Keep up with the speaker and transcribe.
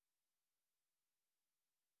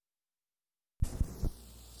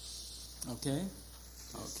Okay?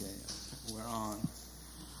 Okay, we're on.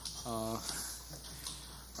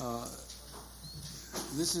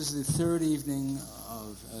 This is the third evening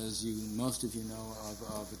of, as most of you know,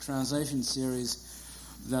 of a translation series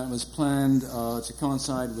that was planned to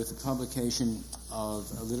coincide with the publication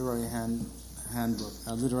of a literary handbook,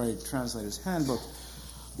 a literary translator's handbook,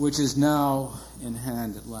 which is now in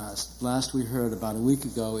hand at last. Last we heard about a week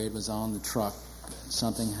ago, it was on the truck.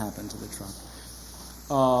 Something happened to the truck.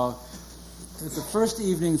 At the first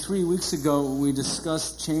evening 3 weeks ago, we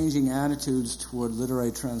discussed changing attitudes toward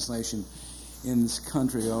literary translation in this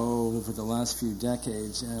country over the last few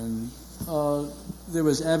decades, and there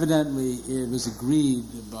was evidently, it was agreed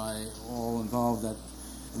by all involved that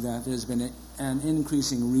there's been an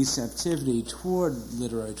increasing receptivity toward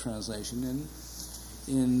literary translation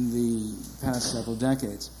in the past several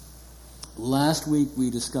decades. Last week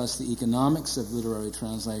we discussed the economics of literary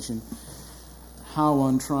translation, how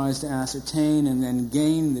one tries to ascertain and then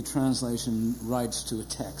gain the translation rights to a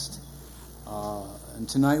text. And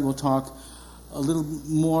tonight we'll talk a little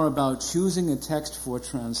more about choosing a text for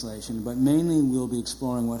translation, but mainly we'll be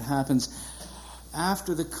exploring what happens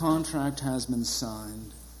after the contract has been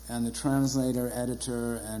signed and the translator,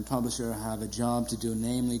 editor, and publisher have a job to do,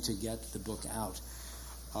 namely to get the book out.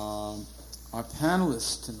 Our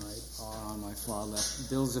panelists tonight are on my far left.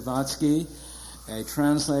 Bill Zavatsky, a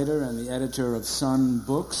translator and the editor of Sun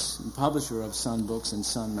Books, and publisher of Sun Books and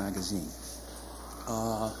Sun Magazine.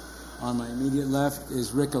 On my immediate left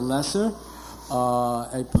is Ricka Lesser,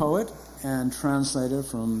 a poet and translator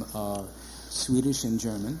from Swedish and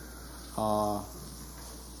German.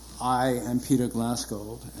 I am Peter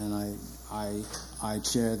Glassgold, and I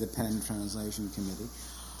chair the PEN Translation Committee.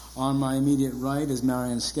 On my immediate right is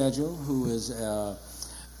Marion Schedule, who is now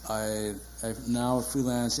a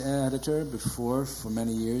freelance editor. Before, for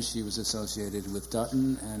many years, she was associated with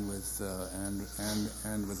Dutton and with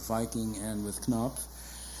and with Viking and with Knopf,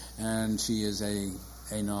 and she is a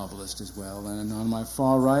novelist as well. And on my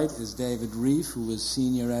far right is David Rieff, who is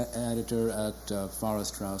senior editor at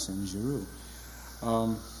Forest Strauss and Giroux.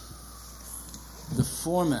 The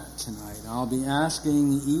format tonight, I'll be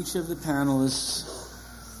asking each of the panelists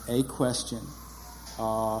a question,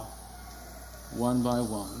 one by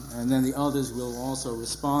one, and then the others will also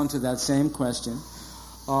respond to that same question.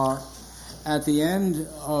 At the end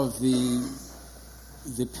of the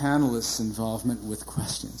panelists' involvement with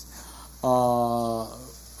questions,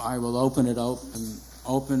 I will open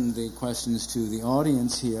the questions to the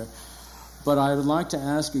audience here. But I would like to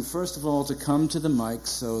ask you, first of all, to come to the mic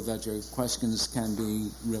so that your questions can be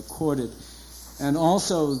recorded, and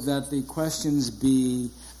also that the questions be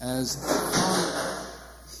as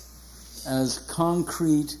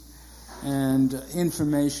concrete and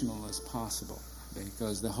informational as possible,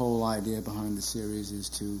 because the whole idea behind the series is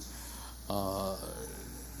to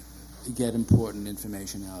get important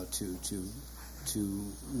information out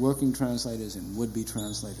to working translators and would-be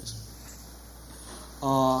translators.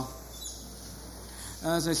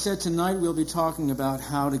 As I said, tonight we'll be talking about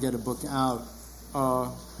how to get a book out,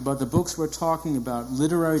 but the books we're talking about,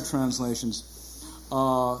 literary translations,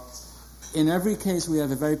 in every case we have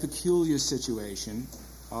a very peculiar situation,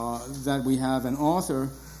 that we have an author,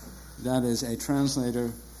 that is a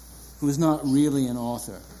translator, who is not really an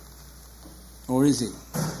author. Or is he?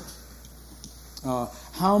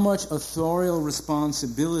 How much authorial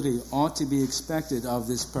responsibility ought to be expected of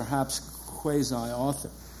this perhaps quasi-author?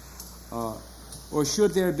 Or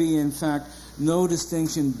should there be, in fact, no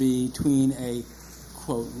distinction between a,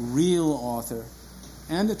 quote, real author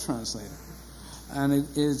and a translator? And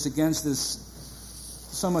it's against this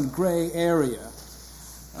somewhat gray area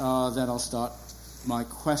that I'll start my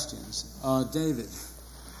questions. David,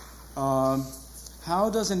 how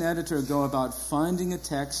does an editor go about finding a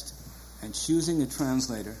text and choosing a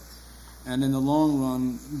translator, and in the long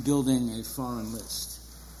run, building a foreign list?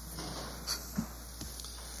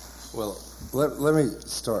 Well, let me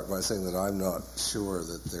start by saying that I'm not sure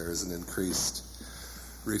that there is an increased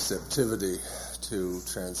receptivity to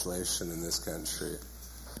translation in this country.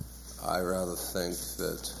 I rather think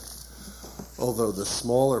that although the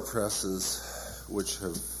smaller presses which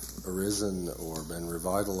have arisen or been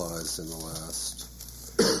revitalized in the last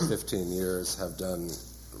 15 years have done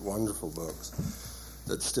wonderful books,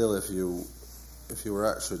 that still if you were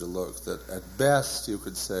actually to look, that at best you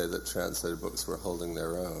could say that translated books were holding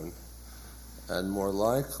their own, and more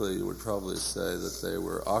likely you would probably say that they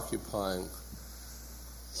were occupying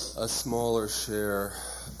a smaller share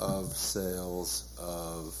of sales,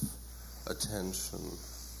 of attention,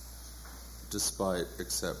 despite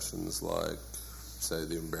exceptions like, say,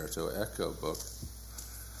 the Umberto Eco book.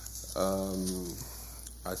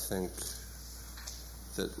 I think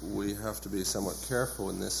that we have to be somewhat careful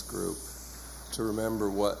in this group to remember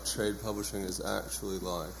what trade publishing is actually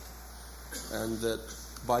like. And that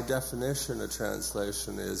by definition a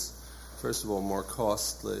translation is, first of all, more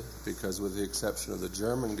costly because with the exception of the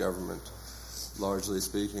German government, largely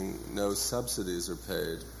speaking, no subsidies are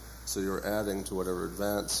paid. So you're adding to whatever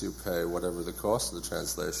advance you pay, whatever the cost of the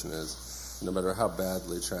translation is, no matter how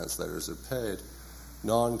badly translators are paid.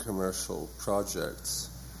 Non-commercial projects.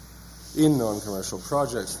 In non-commercial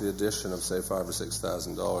projects, the addition of, say, $5,000 or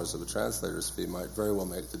 $6,000 of a translator's fee might very well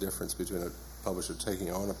make the difference between a publisher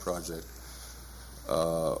taking on a project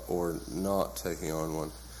or not taking on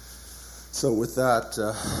one. So with that,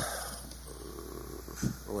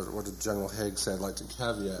 what did General Haig say? I'd like to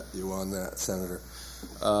caveat you on that, Senator.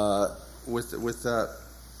 With that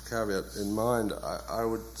caveat in mind, I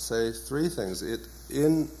would say three things.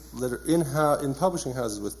 In publishing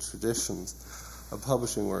houses with traditions of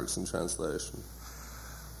publishing works in translation,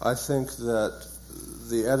 I think that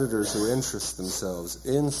the editors who interest themselves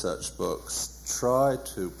in such books try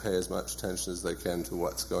to pay as much attention as they can to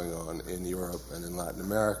what's going on in Europe and in Latin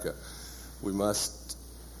America. We must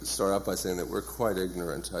start out by saying that we're quite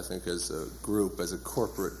ignorant, I think, as a group, as a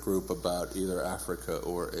corporate group, about either Africa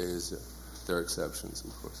or Asia. There are exceptions,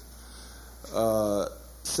 of course.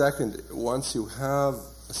 Second, once you have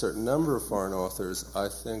a certain number of foreign authors, I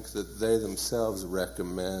think that they themselves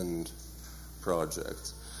recommend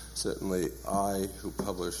projects. Certainly I, who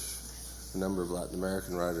publish a number of Latin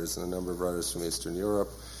American writers and a number of writers from Eastern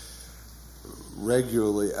Europe,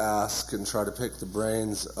 regularly ask and try to pick the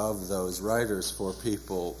brains of those writers for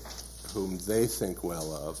people whom they think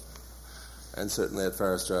well of. And certainly at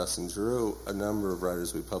Farrar, Straus and Giroux, a number of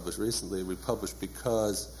writers we published recently, we published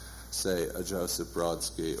because, say, a Joseph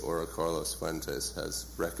Brodsky or a Carlos Fuentes has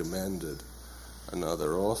recommended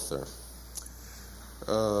another author.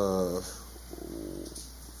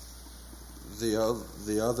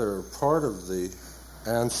 The other part of the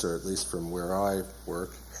answer, at least from where I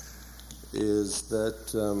work, is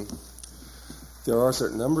that there are a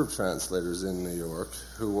certain number of translators in New York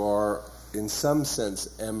who are, in some sense,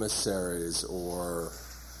 emissaries or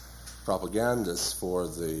propagandists for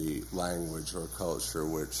the language or culture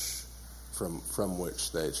from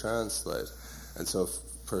which they translate. And so a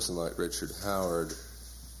person like Richard Howard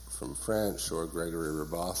from French or Gregory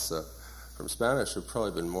Rabassa from Spanish have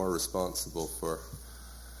probably been more responsible for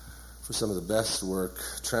some of the best work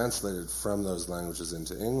translated from those languages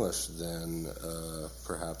into English than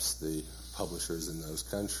perhaps the publishers in those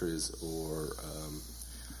countries or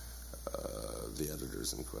the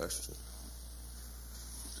editors in question.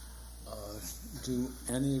 Do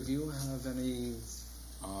any of you have any,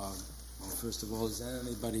 well, first of all, is there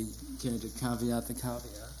anybody care to caveat the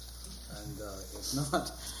caveat? And if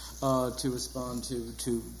not, to respond to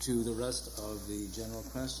the rest of the general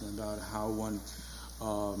question about how one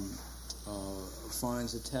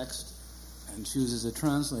finds a text and chooses a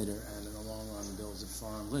translator and in the long run builds a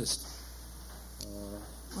foreign list.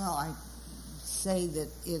 Well, I say that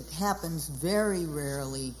it happens very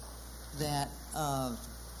rarely that a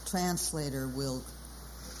translator will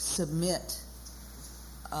submit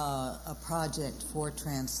a project for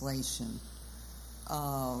translation.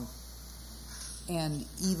 And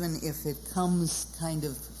even if it comes kind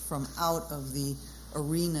of from out of the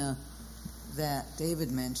arena that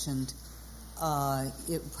David mentioned,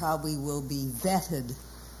 it probably will be vetted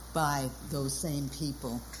by those same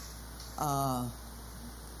people.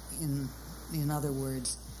 In other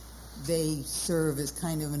words, they serve as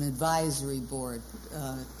kind of an advisory board.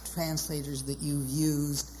 Translators that you've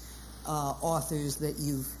used, authors that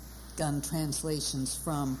you've done translations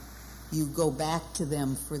from, you go back to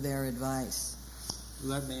them for their advice.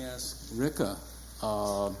 Let me ask Rika,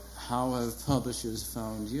 how have publishers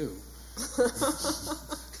found you?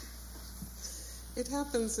 It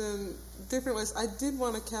happens in different ways. I did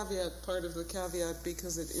want to caveat part of the caveat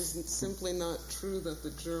because it isn't simply not true that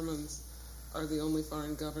the Germans are the only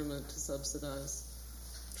foreign government to subsidize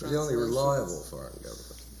The only reliable foreign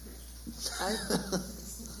government.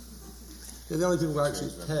 They're the only people who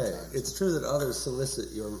actually pay. It's true that others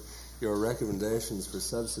solicit your recommendations for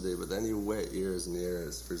subsidy, but then you wait years and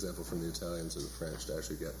years, for example, from the Italians or the French to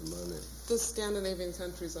actually get the money. The Scandinavian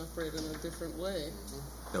countries operate in a different way.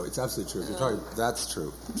 No, it's absolutely true. If you're talking, that's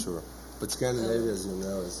true, sure. But Scandinavia, as you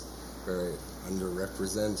know, is very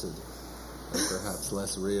underrepresented and perhaps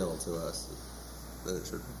less real to us than it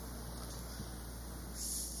should be.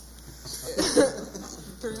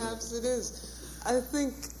 Perhaps it is. I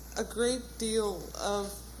think a great deal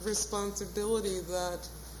of responsibility that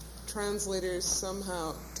translators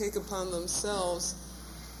somehow take upon themselves,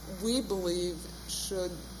 we believe,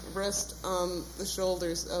 should rest on the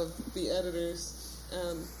shoulders of the editors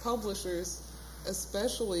and publishers,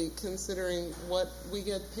 especially considering what we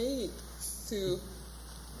get paid to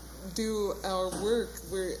do our work.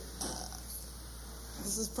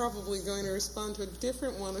 This is probably going to respond to a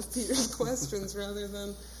different one of Peter's questions rather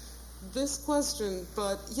than this question,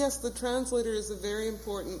 but yes, the translator is a very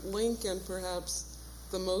important link, and perhaps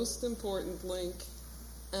the most important link,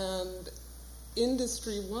 and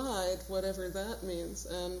industry-wide, whatever that means,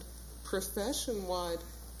 and profession-wide,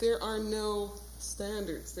 there are no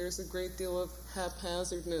standards. There's a great deal of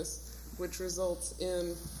haphazardness, which results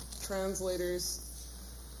in translators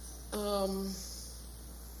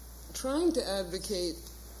trying to advocate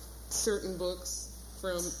certain books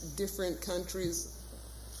from different countries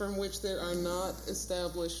from which there are not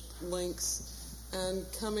established links, and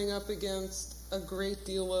coming up against a great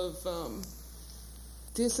deal of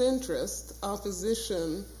disinterest,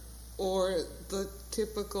 opposition, or the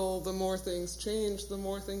typical, the more things change, the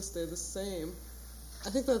more things stay the same. I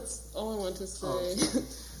think that's all I want to say.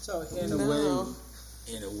 So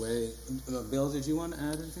in a way, Bill, did you want to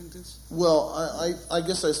add anything to this? Well, I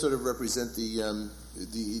guess I sort of represent the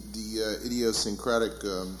idiosyncratic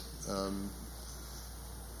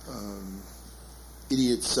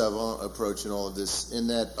idiot savant approach in all of this, in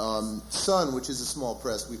that Sun, which is a small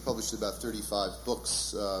press, we published about 35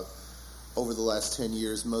 books over the last 10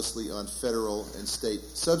 years, mostly on federal and state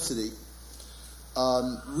subsidy,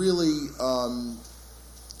 really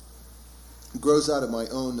grows out of my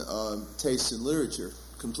own tastes in literature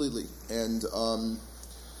completely, and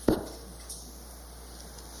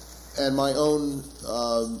my own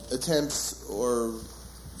attempts, or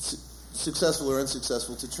successful or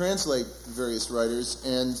unsuccessful, to translate various writers,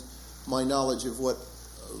 and my knowledge of what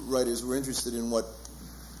writers were interested in, what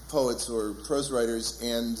poets or prose writers,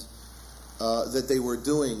 and that they were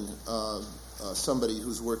doing somebody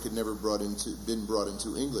whose work had never been brought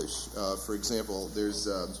into English. For example, there's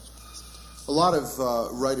a lot of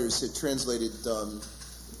writers had translated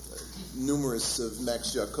numerous of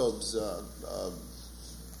Max Jacob's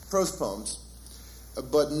prose poems,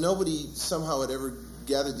 but nobody somehow had ever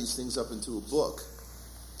gathered these things up into a book.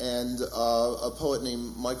 And a poet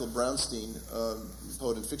named Michael Brownstein,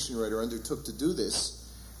 poet and fiction writer, undertook to do this.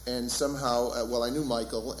 And somehow, I knew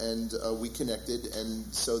Michael, and we connected,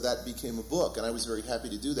 and so that became a book. And I was very happy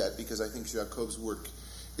to do that, because I think Jacob's work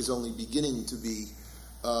is only beginning to be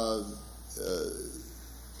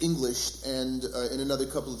Englished, and in another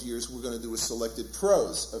couple of years we're going to do a selected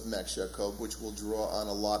prose of Max Jacob, which will draw on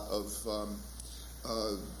a lot of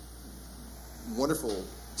wonderful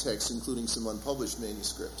texts, including some unpublished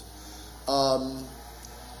manuscript.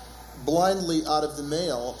 Blindly out of the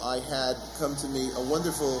mail, I had come to me a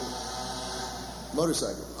wonderful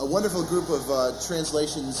group of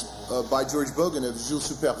translations by George Bogan of Jules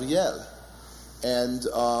Supervielle. And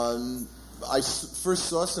I first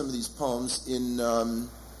saw some of these poems in...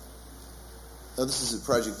 Now, this is a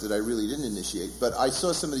project that I really didn't initiate, but I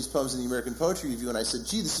saw some of these poems in the American Poetry Review, and I said,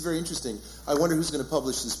 gee, this is very interesting. I wonder who's going to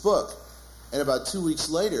publish this book. And about 2 weeks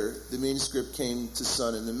later, the manuscript came to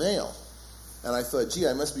Sun in the mail. And I thought, gee,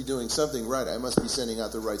 I must be doing something right. I must be sending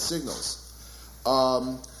out the right signals.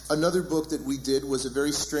 Another book that we did was a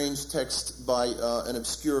very strange text by an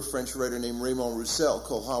obscure French writer named Raymond Roussel,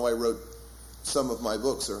 called How I Wrote Some of My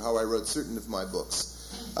Books, or How I Wrote Certain of My Books.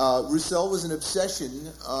 Roussel was an obsession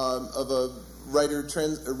of a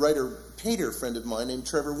writer-painter friend of mine named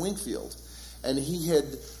Trevor Wingfield. And he had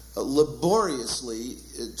laboriously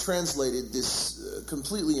translated this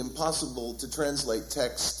completely impossible to translate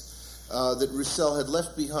text that Roussel had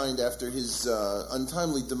left behind after his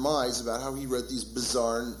untimely demise, about how he wrote these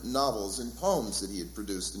bizarre novels and poems that he had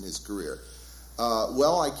produced in his career.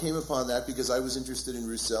 I came upon that because I was interested in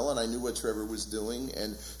Roussel and I knew what Trevor was doing.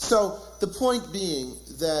 And so the point being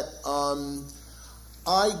that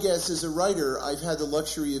I guess as a writer, I've had the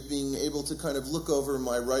luxury of being able to kind of look over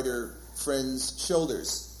my writer friends'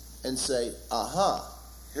 shoulders and say, aha,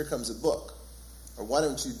 here comes a book. Or why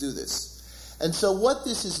don't you do this? And so what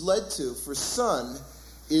this has led to for Sun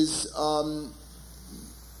is, over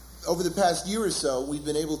the past year or so, we've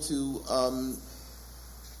been able to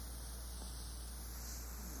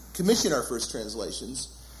commission our first translations.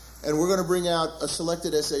 And we're going to bring out a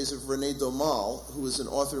selected essays of René Daumal, who is an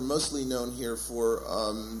author mostly known here for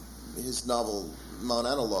his novel Mount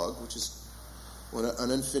Analog, which is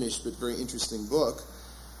an unfinished but very interesting book.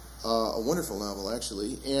 A wonderful novel,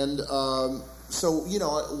 actually. And so,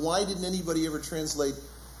 why didn't anybody ever translate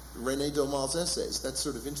René Daumal's essays? That's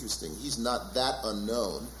sort of interesting. He's not that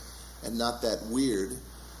unknown and not that weird.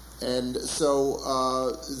 And so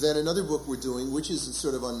then another book we're doing, which is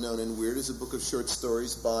sort of unknown and weird, is a book of short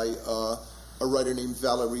stories by a writer named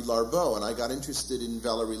Valérie Larbaud. And I got interested in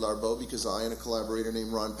Valérie Larbaud because I and a collaborator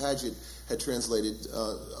named Ron Padgett had translated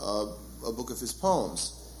a book of his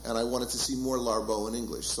poems. And I wanted to see more Larbaud in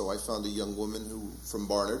English. So I found a young woman from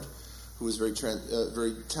Barnard who was very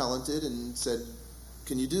talented and said,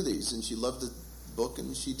 "Can you do these?" And she loved the book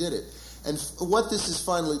and she did it. And what this is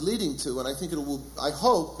finally leading to, and I think I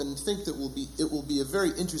hope and think that it will be a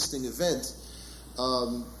very interesting event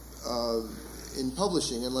in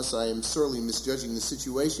publishing, unless I am sorely misjudging the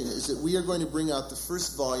situation, is that we are going to bring out the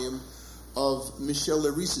first volume of Michel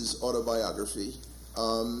Lerisse's autobiography,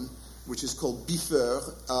 which is called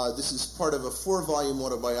Bifeur. This is part of a 4-volume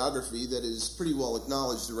autobiography that is pretty well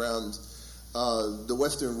acknowledged around the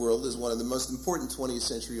Western world as one of the most important 20th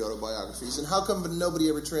century autobiographies. And how come nobody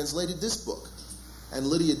ever translated this book? And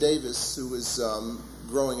Lydia Davis, who is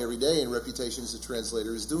growing every day in reputation as a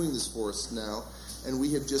translator, is doing this for us now. And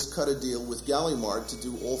we have just cut a deal with Gallimard to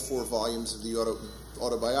do all 4 volumes of the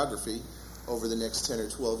autobiography over the next 10 or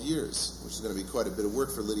 12 years, which is going to be quite a bit of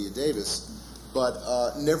work for Lydia Davis.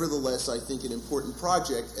 But nevertheless, I think an important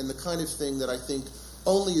project, and the kind of thing that I think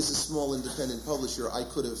only as a small independent publisher I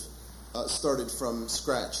could have started from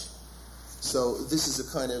scratch. So this is a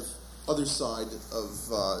kind of other side of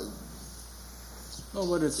well,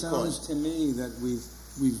 what it sounds to me that we've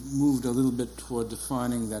moved a little bit toward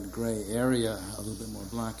defining that gray area, a little bit more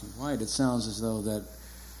black and white. It sounds as though that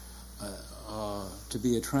to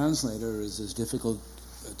be a translator is as difficult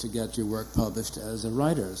to get your work published as a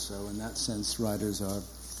writer. So in that sense, translators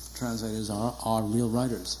are real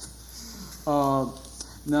writers.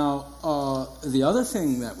 Now, the other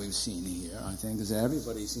thing that we've seen here, I think, is that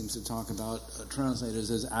everybody seems to talk about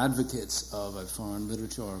translators as advocates of a foreign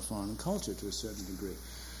literature or a foreign culture to a certain degree.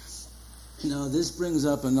 Now, this brings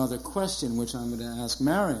up another question, which I'm going to ask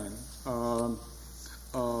Marion. All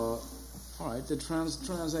right, the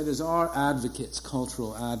translators are advocates,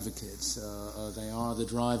 cultural advocates. They are the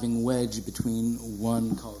driving wedge between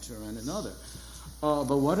one culture and another.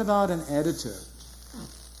 But what about an editor?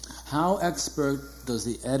 How expert does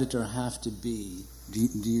the editor have to be, do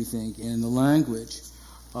you think, in the language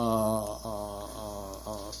of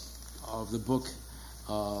the book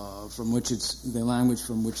from which the language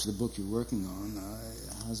from which the book you're working on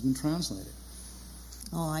has been translated?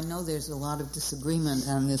 Oh, I know there's a lot of disagreement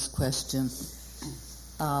on this question,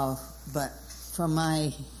 but from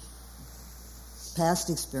my past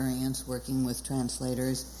experience working with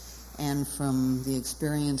translators and from the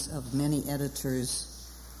experience of many editors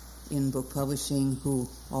in book publishing who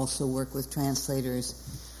also work with translators,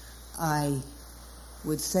 I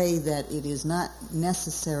would say that it is not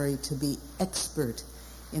necessary to be expert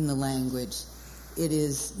in the language. It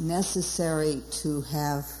is necessary to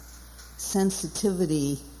have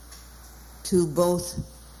sensitivity to both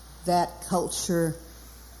that culture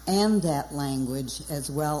and that language, as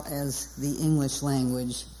well as the English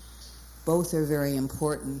language. Both are very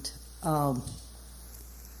important.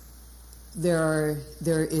 There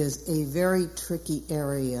is a very tricky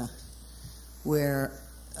area where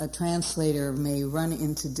a translator may run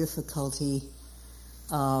into difficulty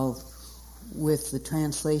with the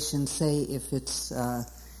translation, say if it's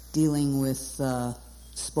dealing with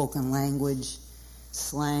spoken language,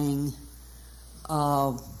 slang.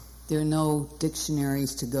 There are no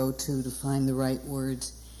dictionaries to go to find the right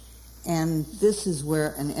words. And this is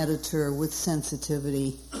where an editor with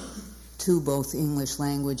sensitivity to both English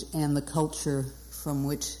language and the culture from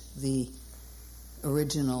which the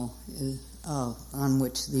original on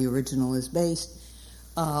which the original is based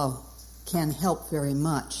can help very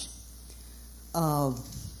much.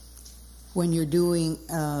 When you're doing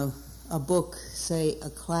a book, say a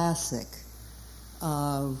classic,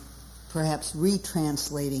 perhaps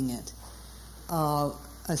retranslating it,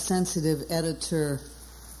 a sensitive editor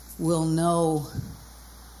will know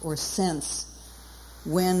or sense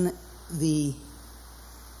when the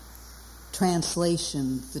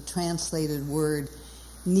translation, the translated word,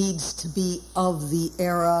 needs to be of the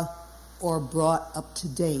era or brought up to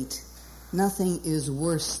date. Nothing is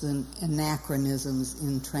worse than anachronisms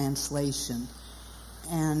in translation.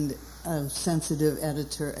 And a sensitive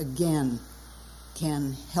editor, again,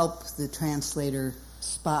 can help the translator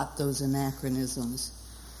spot those anachronisms.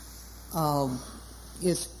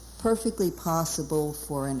 It's perfectly possible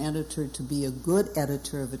for an editor to be a good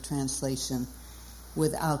editor of a translation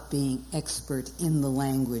without being expert in the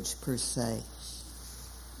language per se.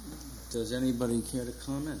 Does anybody care to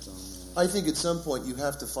comment on that? I think at some point you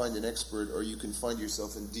have to find an expert or you can find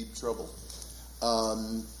yourself in deep trouble.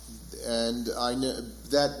 And I know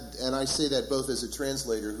that, and I say that both as a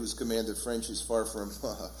translator whose command of French is far from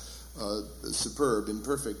superb,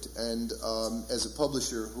 imperfect, and as a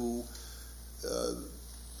publisher who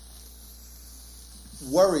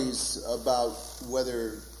worries about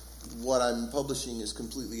whether what I'm publishing is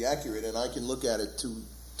completely accurate, and I can look at it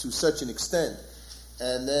to such an extent.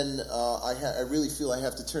 And then I really feel I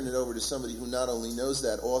have to turn it over to somebody who not only knows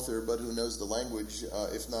that author, but who knows the language,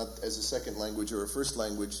 if not as a second language or a first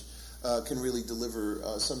language, can really deliver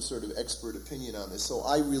some sort of expert opinion on this. So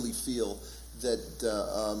I really feel that,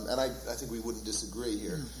 and I think we wouldn't disagree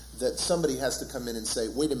here, that somebody has to come in and say,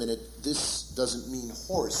 wait a minute, this doesn't mean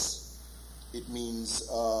horse. It means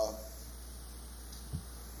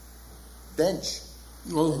bench.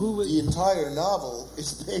 Well, the entire novel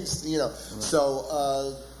is based, Right.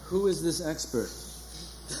 So, who is this expert?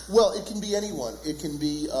 Well, it can be anyone. It can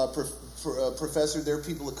be a professor. There are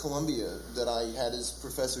people at Columbia that I had as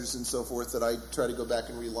professors and so forth that I try to go back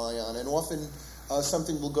and rely on. And often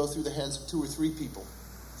something will go through the hands of 2 or 3 people.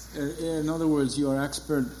 In other words, your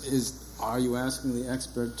expert are you asking the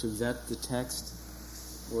expert to vet the text?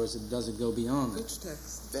 Or does it go beyond it? Which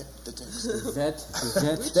text? Vet the text. Vet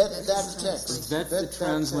that text. Vet the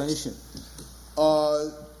translation.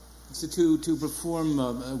 So to perform,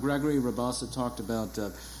 Gregory Rabassa talked about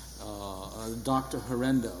Dr.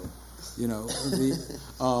 Horrendo,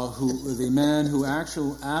 the man who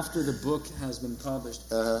actually, after the book has been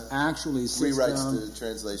published, actually sits rewrites down, the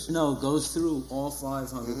translation. No, goes through all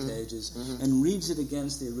 500 pages and reads it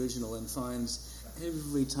against the original and finds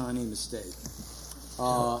every tiny mistake.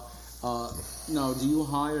 Now, do you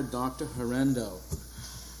hire Dr. Horrendo?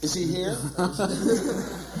 Is he here?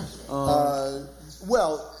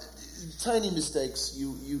 Well, tiny mistakes. I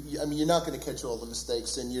mean, you're not going to catch all the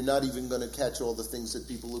mistakes, and you're not even going to catch all the things that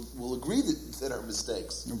people will agree that are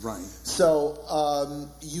mistakes. Right. So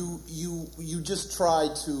you just try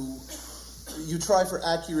for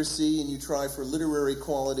accuracy, and you try for literary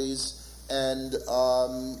qualities, and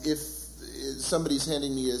if somebody's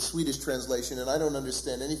handing me a Swedish translation and I don't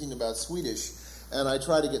understand anything about Swedish, and I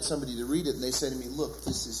try to get somebody to read it, and they say to me, look,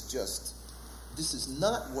 this is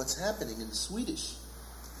not what's happening in the Swedish,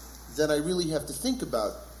 then I really have to think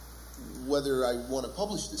about whether I want to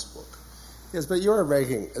publish this book. Yes, but you're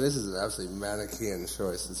making, this is an absolutely Manichaean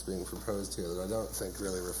choice that's being proposed here that I don't think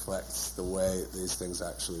really reflects the way these things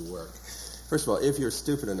actually work. First of all, if you're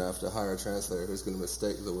stupid enough to hire a translator who's going to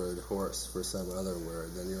mistake the word horse for some other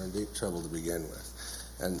word, then you're in deep trouble to begin with.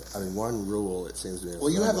 And, I mean, one rule, it seems to me... Well,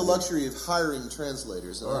 you have the luxury of hiring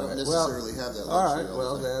translators, and I don't necessarily have that luxury. All right,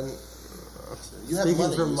 well, then, you have speaking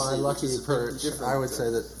money, from my see, lucky perch, I would say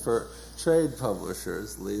that for trade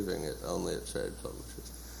publishers, leaving it only at trade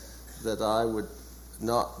publishers, that I would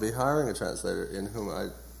not be hiring a translator in whom I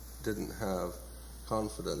didn't have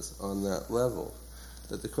confidence on that level.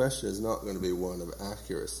 That the question is not going to be one of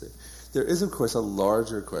accuracy. There is, of course, a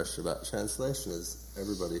larger question about translation, as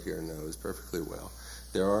everybody here knows perfectly well.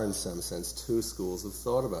 There are, in some sense, 2 schools of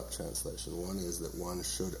thought about translation. One is that one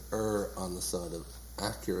should err on the side of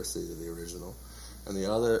accuracy to the original, and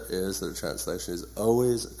the other is that a translation is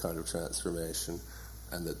always a kind of transformation,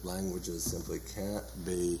 and that languages simply can't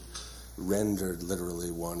be rendered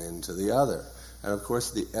literally one into the other. And, of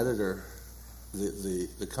course, the editor...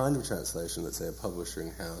 The kind of translation that, say, a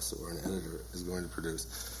publishing house or an editor is going to produce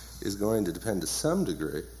is going to depend to some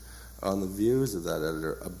degree on the views of that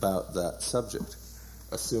editor about that subject,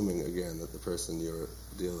 assuming, again, that the person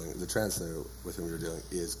the translator with whom you're dealing,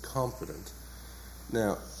 is competent.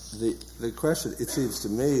 Now, the question, it seems to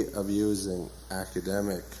me, of using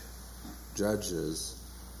academic judges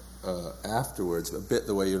afterwards, a bit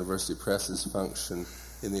the way university presses function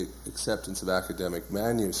in the acceptance of academic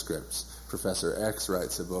manuscripts. Professor X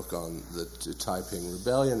writes a book on the typing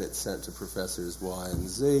rebellion. It's sent to professors Y and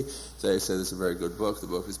Z. They say this is a very good book. The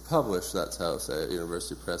book is published. That's how, say, a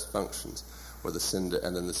university press functions. Or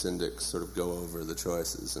and then the syndics sort of go over the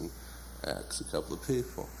choices and axe a couple of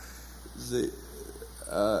people.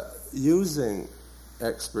 Using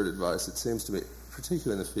expert advice, it seems to me,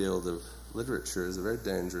 particularly in the field of literature, is a very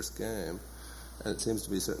dangerous game. And it seems to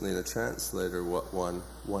be, certainly in a translator, what one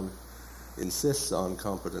insists on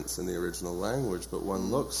competence in the original language, but one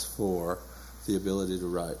looks for the ability to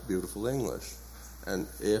write beautiful English. And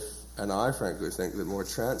I frankly think that more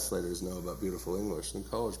translators know about beautiful English than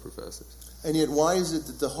college professors. And yet, why is it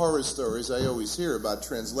that the horror stories I always hear about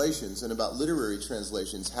translations and about literary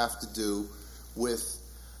translations have to do with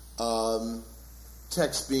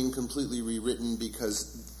text being completely rewritten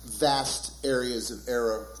because vast areas of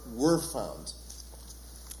error were found?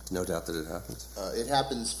 No doubt that it happens. It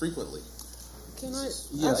happens frequently. Can I?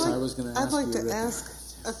 Yes, I was going to ask I'd like you, to Rick.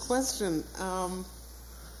 ask a question.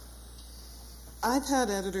 I've had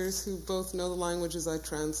editors who both know the languages I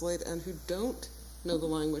translate and who don't know the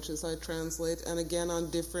languages I translate. And again, on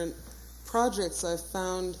different projects, I've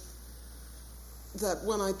found that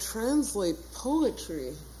when I translate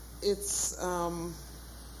poetry, it's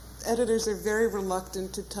editors are very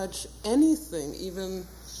reluctant to touch anything, even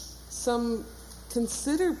some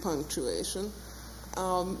consider punctuation.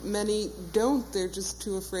 Many don't. They're just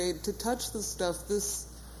too afraid to touch the stuff.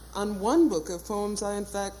 On one book of poems I, in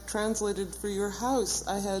fact, translated for your house,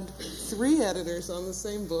 I had 3 editors on the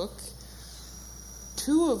same book,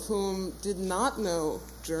 2 of whom did not know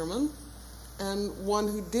German, and 1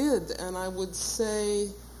 who did. And I would say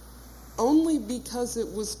only because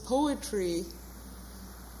it was poetry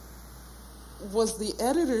was the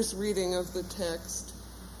editor's reading of the text.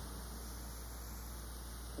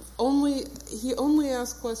 He only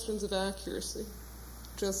asked questions of accuracy.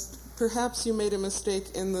 Just, perhaps you made a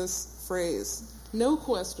mistake in this phrase. No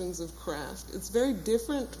questions of craft. It's very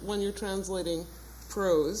different when you're translating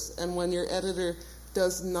prose and when your editor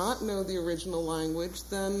does not know the original language,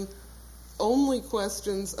 then only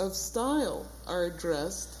questions of style are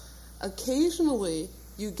addressed. Occasionally,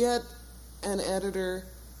 you get an editor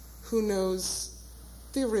who knows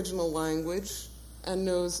the original language and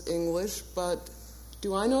knows English, but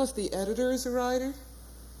do I know if the editor is a writer?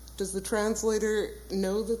 Does the translator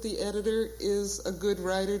know that the editor is a good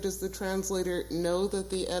writer? Does the translator know that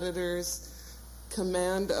the editor's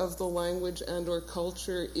command of the language and or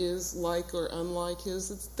culture is like or unlike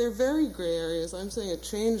his? They're very gray areas. I'm saying it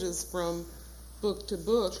changes from book to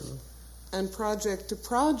book and project to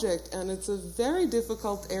project, and it's a very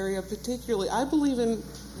difficult area, particularly. I believe in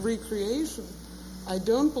recreation. I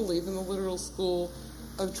don't believe in the literal school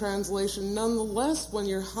of translation. Nonetheless, when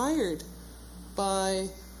you're hired by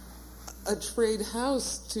a trade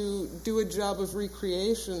house to do a job of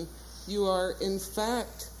recreation, you are in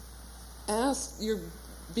fact you're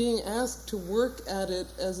being asked to work at it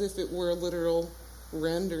as if it were a literal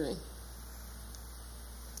rendering.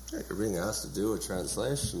 You're being asked to do a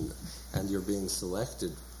translation, and you're being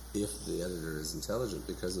selected if the editor is intelligent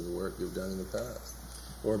because of the work you've done in the past,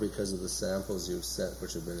 or because of the samples you've sent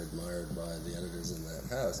which have been admired by the editors in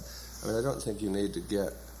that house. I mean, I don't think you need to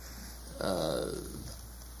get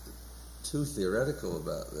too theoretical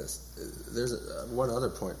about this. There's one other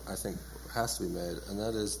point I think has to be made, and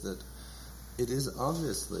that is that it is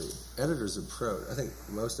obviously editors approach, I think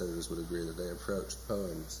most editors would agree that they approach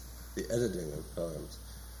poems, the editing of poems,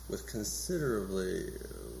 with considerably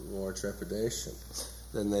more trepidation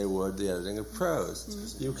than they would the editing of prose.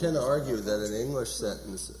 Mm-hmm. You can argue that an English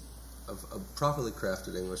sentence, a properly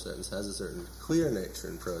crafted English sentence, has a certain clear nature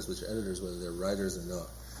in prose, which editors, whether they're writers or not,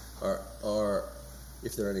 are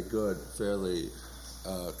if they're any good, fairly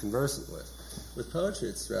conversant with. With poetry,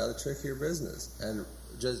 it's rather trickier business, and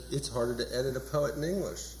it's harder to edit a poet in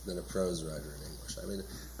English than a prose writer in English. I mean,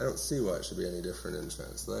 I don't see why it should be any different in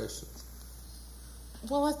translation.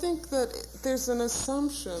 Well, I think that there's an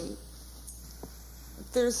assumption.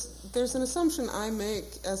 There's an assumption I make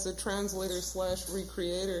as a translator /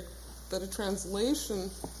 recreator that a translation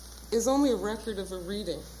is only a record of a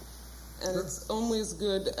reading, and it's only as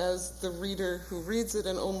good as the reader who reads it,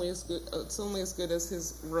 and it's only as good as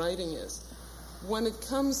his writing is. When it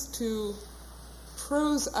comes to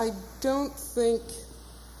prose, I don't think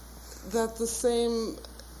that the same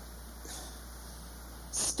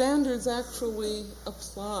standards actually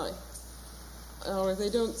apply, or they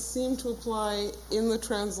don't seem to apply in the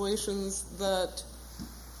translations that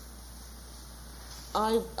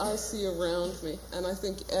I see around me, and I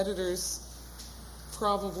think editors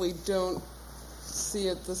probably don't see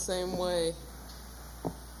it the same way.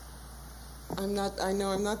 I know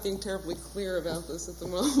I'm not being terribly clear about this at the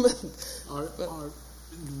moment.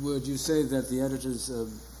 Would you say that the editors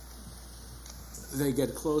they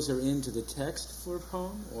get closer into the text for a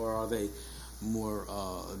poem, or are they more?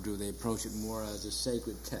 Do they approach it more as a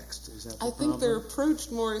sacred text? Is that the problem? think they're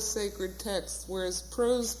approached more as sacred texts, whereas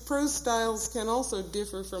prose styles can also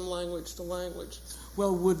differ from language to language.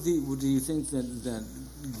 Well, do you think that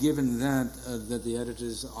given that that the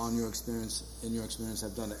editors, in your experience,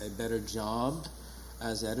 have done a better job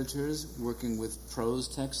as editors working with prose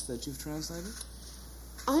texts that you've translated?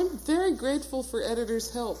 I'm very grateful for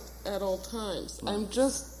editors' help at all times. Right. I'm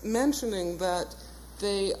just mentioning that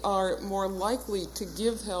they are more likely to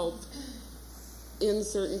give help in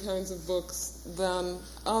certain kinds of books than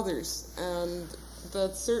others, and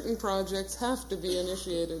that certain projects have to be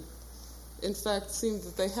initiated. In fact, it seems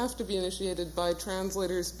that they have to be initiated by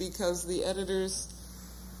translators because the editors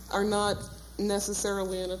are not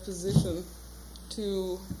necessarily in a position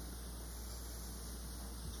to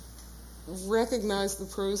recognize the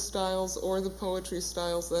prose styles or the poetry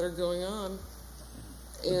styles that are going on.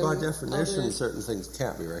 By definition, certain things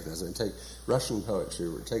can't be recognized. I mean, take Russian poetry,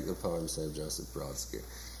 or take the poem, say, of Joseph Brodsky.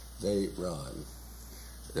 They rhyme.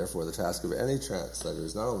 Therefore, the task of any translator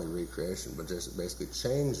is not only recreation, but just basically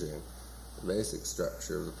changing the basic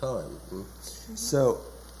structure of the poem. Mm-hmm. So,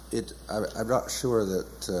 I'm not sure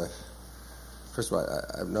that, first of all,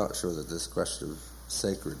 I'm not sure that this question of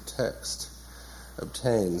sacred text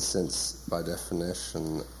obtains, since, by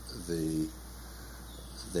definition, it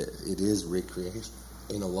is recreation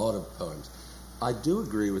in a lot of poems. I do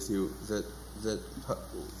agree with you that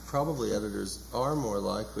probably editors are more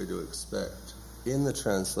likely to expect in the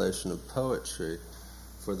translation of poetry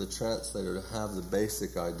for the translator to have the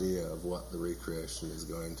basic idea of what the recreation is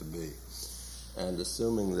going to be. And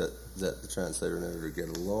assuming that the translator and editor get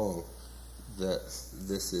along, that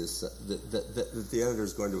this is that the editor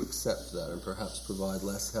is going to accept that and perhaps provide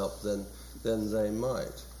less help than they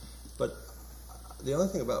might. But the only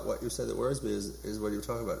thing about what you said that worries me is when you're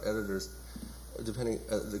talking about editors, depending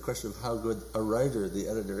the question of how good a writer the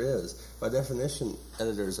editor is. By definition,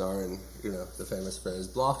 editors are, in the famous phrase,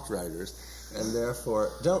 blocked writers, and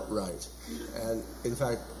therefore don't write. And in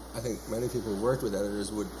fact, I think many people who worked with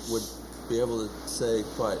editors would be able to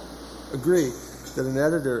quite agree that an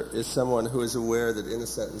editor is someone who is aware that in a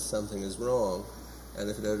sentence something is wrong, and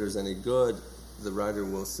if an editor is any good, the writer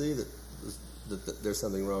will see that there's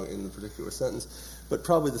something wrong in the particular sentence. But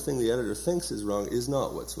probably the thing the editor thinks is wrong is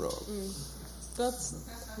not what's wrong. That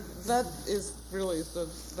is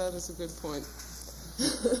a good point.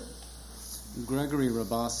 Gregory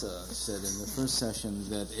Rabassa said in the first session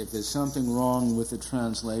that if there's something wrong with the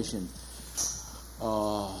translation,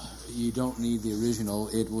 you don't need the original.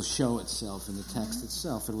 It will show itself in the text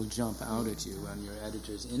itself. It will jump out at you, and your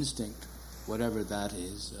editor's instinct, whatever that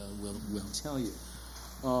is, will tell you.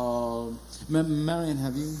 Marion,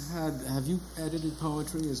 have you edited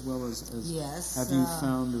poetry as well as yes? Have you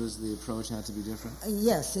found the approach had to be different?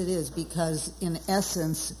 Yes, it is, because in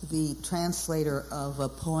essence, the translator of a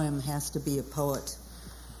poem has to be a poet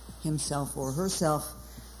himself or herself,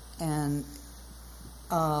 and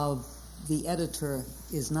the editor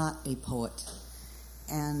is not a poet.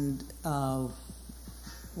 And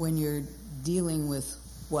when you're dealing with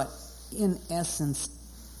what, in essence,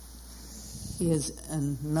 is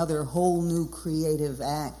another whole new creative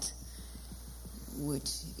act,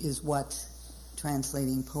 which is what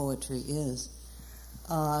translating poetry is,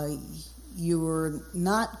 you're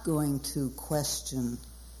not going to question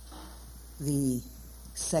the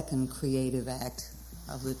second creative act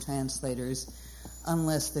of the translators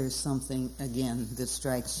unless there's something, again, that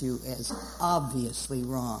strikes you as obviously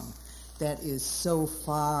wrong, that is so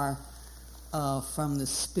far from the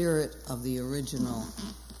spirit of the original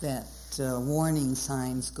that warning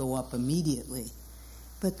signs go up immediately.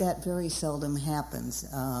 But that very seldom happens.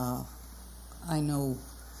 I know,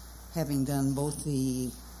 having done both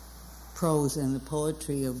the prose and the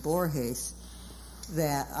poetry of Borges,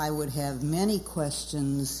 that I would have many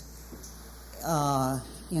questions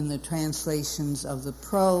in the translations of the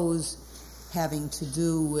prose having to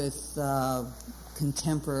do with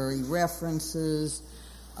contemporary references,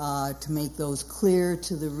 to make those clear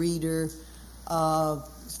to the reader,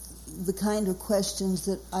 the kind of questions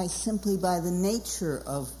that I simply, by the nature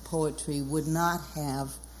of poetry, would not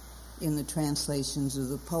have in the translations of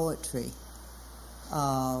the poetry.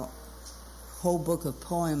 Whole book of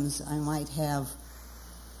poems, I might have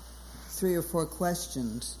 3 or 4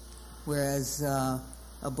 questions, whereas a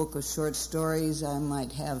book of short stories, I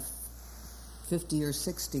might have 50 or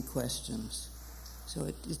 60 questions. So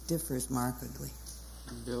it differs markedly.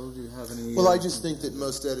 Bill, do you have any... Well, I just think that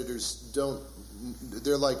most editors don't...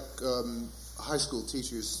 They're like high school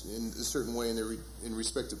teachers in a certain way in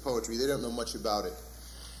respect to poetry. They don't know much about it.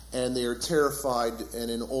 And they are terrified and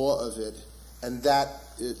in awe of it. And that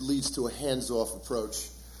it leads to a hands-off approach.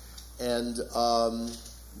 And,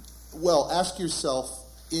 ask yourself,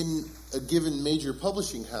 in a given major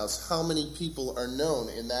publishing house, how many people are known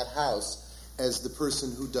in that house as the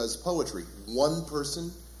person who does poetry? One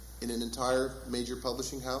person in an entire major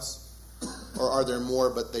publishing house? Or are there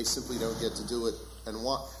more, but they simply don't get to do it and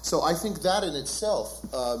want? So I think that in itself,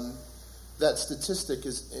 that statistic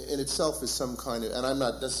is in itself is some kind of, and I'm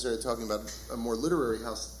not necessarily talking about a more literary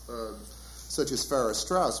house such as Farrar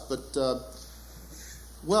Straus, but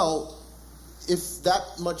if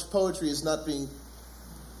that much poetry is not being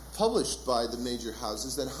published by the major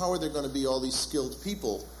houses, then how are there going to be all these skilled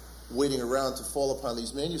people waiting around to fall upon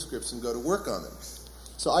these manuscripts and go to work on them?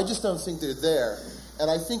 So I just don't think they're there.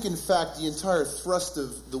 And I think, in fact, the entire thrust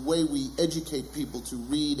of the way we educate people to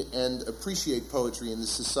read and appreciate poetry in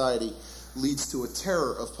this society leads to a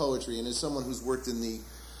terror of poetry. And as someone who's worked in the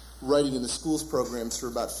writing in the schools programs for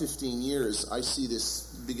about 15 years, I see this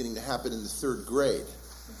beginning to happen in the third grade.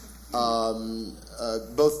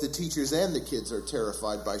 Both the teachers and the kids are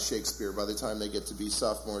terrified by Shakespeare by the time they get to be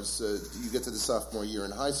sophomores. You get to the sophomore year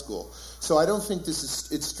in high school. So I don't think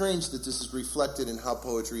it's strange that this is reflected in how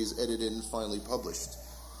poetry is edited and finally published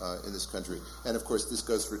in this country. And of course, this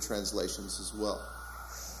goes for translations as well.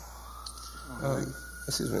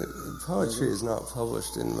 Excuse me. Poetry is not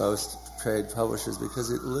published in most trade publishers because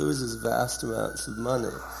it loses vast amounts of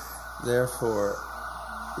money. Therefore,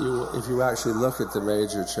 if you actually look at the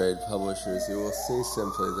major trade publishers, you will see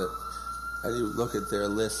simply that, and you look at their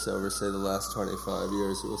lists over, say, the last 25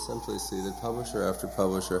 years, you will simply see that publisher after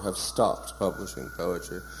publisher have stopped publishing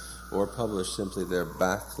poetry or published simply their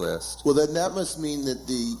backlist. Well, then that must mean that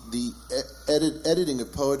the editing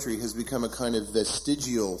of poetry has become a kind of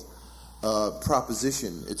vestigial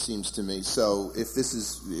proposition, it seems to me. So if this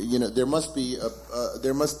is, there must be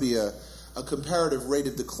a comparative rate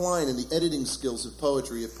of decline in the editing skills of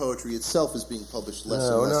poetry if poetry itself is being published less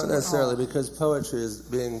and less. No, not necessarily, because poetry is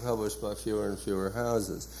being published by fewer and fewer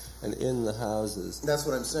houses. And in the houses... That's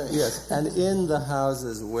what I'm saying. Yes, and in the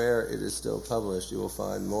houses where it is still published, you will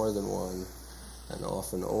find more than one, and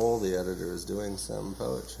often all the editors doing some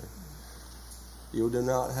poetry. You do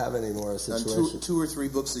not have any more a situation... And two or three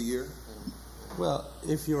books a year? Well,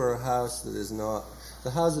 if you're a house that is not... The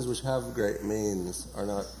houses which have great means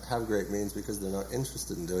have great means because they're not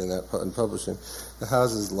interested in doing that in publishing. The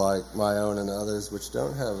houses like my own and others which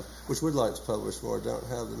would like to publish more, don't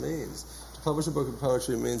have the means. To publish a book of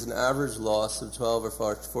poetry means an average loss of $12,000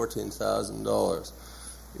 or $14,000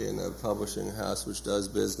 in a publishing house which does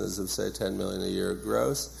business of, say, $10 million a year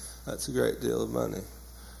gross. That's a great deal of money.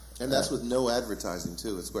 And that's with no advertising,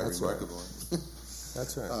 too. It's quite remarkable. Right.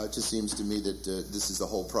 That's right. It just seems to me that this is the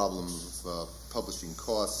whole problem of publishing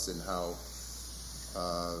costs and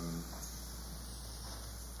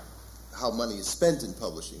how money is spent in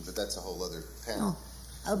publishing, but that's a whole other panel.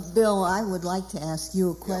 Bill, I would like to ask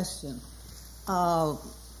you a question. Yeah.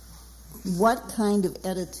 What kind of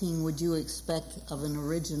editing would you expect of an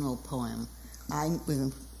original poem? I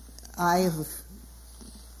have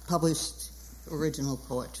published original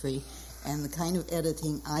poetry, and the kind of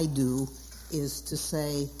editing I do is to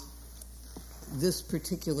say, this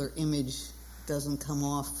particular image doesn't come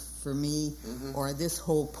off for me, or this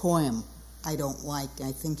whole poem I don't like,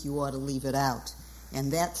 I think you ought to leave it out.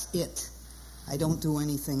 And that's it. I don't do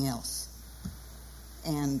anything else.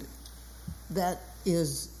 And that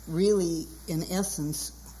is really, in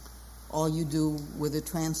essence, all you do with a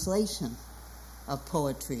translation of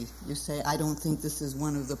poetry. You say, I don't think this is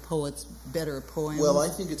one of the poet's better poems. Well, I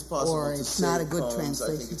think it's possible or to it's save not a good poems.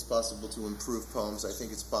 translation. I think it's possible to improve poems. I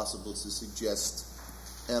think it's possible to suggest,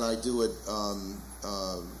 and I do it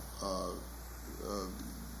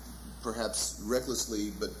perhaps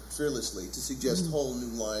recklessly but fearlessly, to suggest whole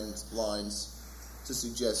new lines, to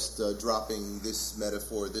suggest dropping this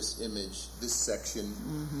metaphor, this image, this section.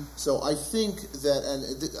 So I think that, and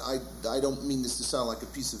I don't mean this to sound like a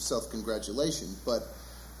piece of self-congratulation, but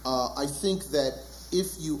I think that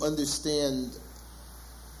if you understand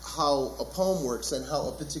how a poem works and how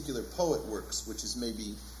a particular poet works, which is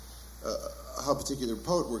maybe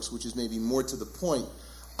more to the point,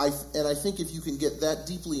 I think if you can get that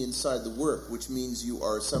deeply inside the work, which means you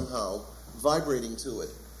are somehow vibrating to it,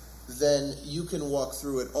 then you can walk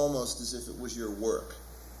through it almost as if it was your work.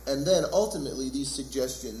 And then ultimately these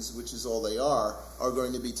suggestions, which is all they are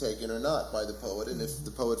going to be taken or not by the poet, and if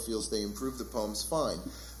the poet feels they improve the poems, fine.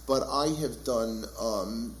 But I have done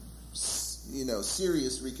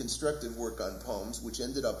serious reconstructive work on poems, which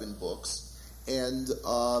ended up in books, and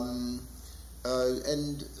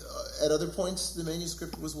at other points the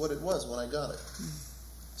manuscript was what it was when I got it.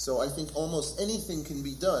 So I think almost anything can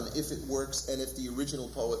be done if it works and if the original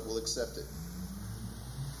poet will accept it.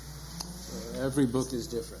 Every book is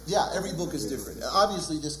different. Yeah, every book is different.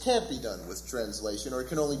 Obviously, this can't be done with translation, or it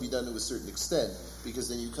can only be done to a certain extent, because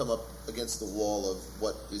then you come up against the wall of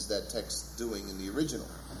what is that text doing in the original.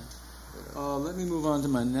 Let me move on to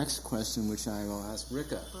my next question, which I will ask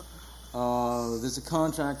Ricka. There's a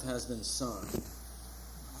contract has been signed.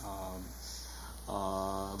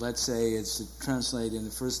 Let's say it's to translate in the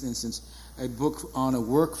first instance a book on a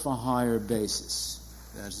work-for-hire basis.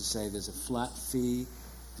 That is to say, there's a flat fee,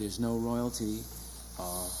 there's no royalty.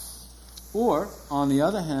 Or, on the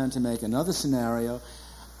other hand, to make another scenario,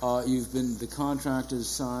 the contract is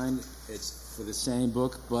signed, it's for the same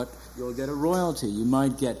book, but you'll get a royalty. You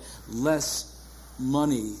might get less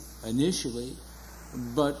money initially,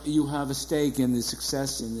 but you have a stake in the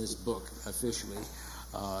success in this book officially.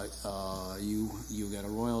 You get a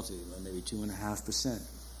royalty, maybe 2.5%.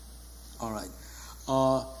 All right.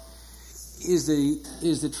 Is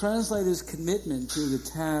the translator's commitment to the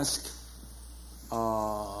task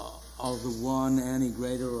of the one any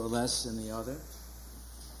greater or less than the other?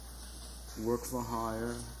 Work for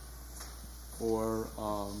hire or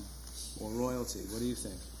royalty? What do you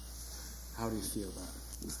think? How do you feel about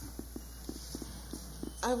it?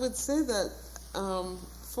 I would say that,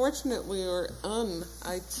 fortunately or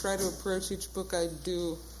I try to approach each book I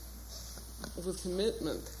do with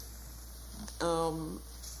commitment.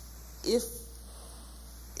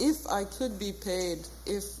 If I could be paid,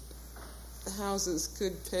 if houses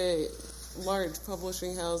could pay, large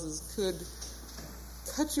publishing houses could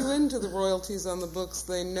cut you into the royalties on the books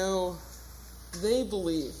they know they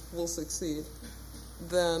believe will succeed,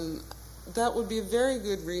 then that would be a very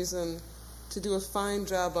good reason to do a fine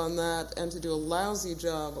job on that and to do a lousy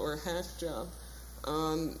job or a hack job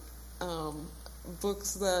on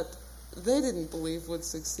books that they didn't believe would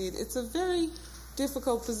succeed. It's a very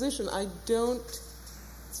difficult position.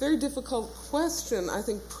 It's a very difficult question. I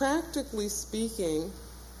think practically speaking,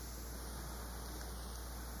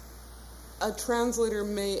 a translator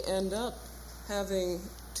may end up having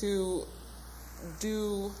to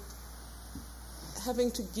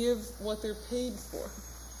give what they're paid for.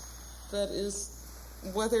 That is,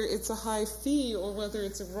 whether it's a high fee or whether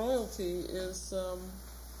it's a royalty is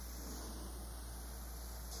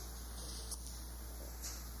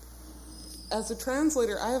as a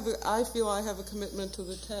translator, I feel I have a commitment to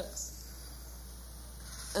the text.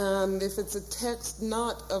 And if it's a text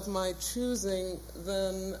not of my choosing,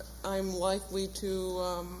 then I'm likely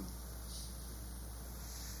to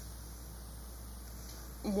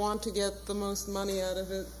want to get the most money out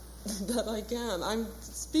of it that I can. I'm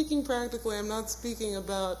speaking practically. I'm not speaking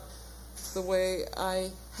about the way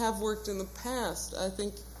I have worked in the past. I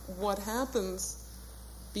think what happens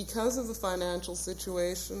because of the financial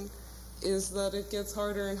situation is that it gets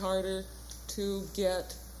harder and harder to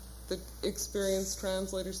get the experienced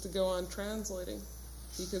translators to go on translating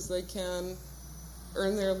because they can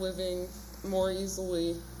earn their living more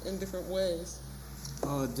easily in different ways.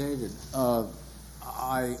 David,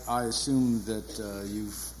 I assume that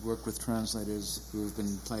you've worked with translators who've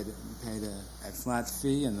been paid a flat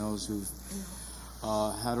fee and those who've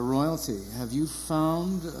had a royalty. Have you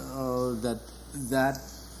found that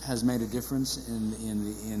has made a difference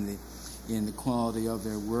in the quality of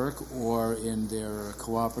their work or in their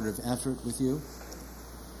cooperative effort with you?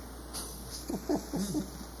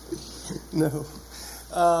 No.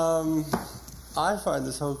 I find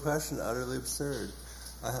this whole question utterly absurd,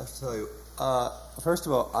 I have to tell you. First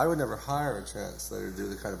of all, I would never hire a translator to do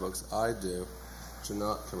the kind of books I do, which are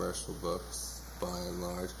not commercial books, by and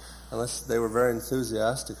large, unless they were very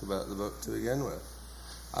enthusiastic about the book to begin with.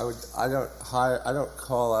 I don't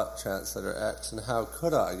call up Translator X, and how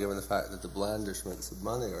could I, given the fact that the blandishments of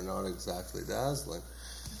money are not exactly dazzling,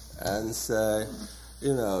 and say,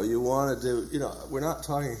 you want to do, we're not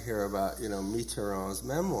talking here about, Mitterrand's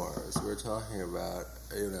memoirs. We're talking about,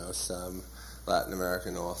 some Latin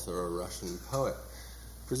American author or Russian poet.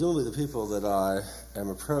 Presumably the people that I am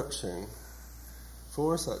approaching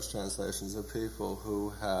for such translations are people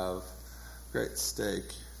who have great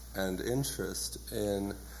stake and interest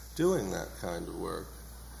in doing that kind of work.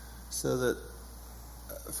 So that,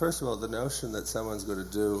 first of all, the notion that someone's going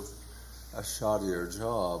to do a shoddier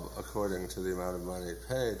job according to the amount of money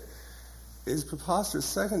paid is preposterous.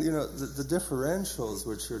 Second, the differentials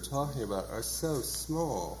which you're talking about are so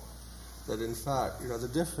small that, in fact, the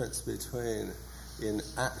difference in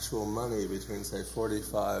actual money between, say,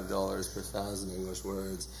 $45 per 1,000 English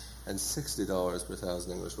words and $60 per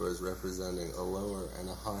 1,000 English words, representing a lower and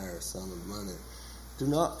a higher sum of money, do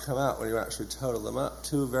not come out when you actually total them up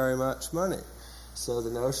to very much money. So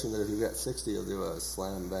the notion that if you get 60, you'll do a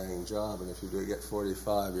slam-bang job, and if you do get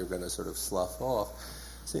 45, you're going to sort of slough off,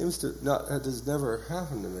 seems to not, that has never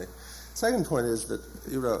happened to me. Second point is that,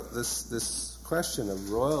 this question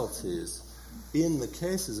of royalties in the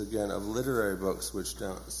cases, again, of literary books which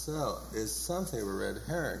don't sell is something of a red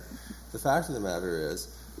herring. The fact of the matter is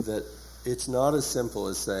that it's not as simple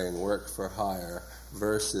as saying work for hire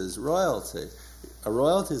versus royalty. A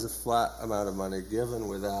royalty is a flat amount of money given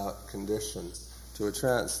without conditions to a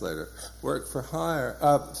translator. Work for hire,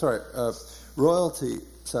 royalty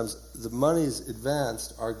sums, the monies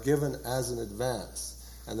advanced are given as an advance,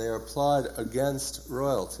 and they are applied against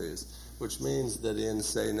royalties. which means that in,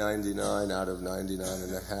 say, 99 out of 99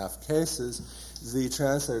 and a half cases, the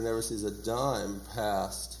translator never sees a dime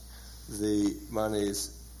past the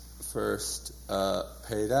monies first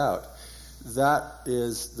paid out. That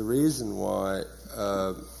is the reason why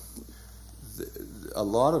a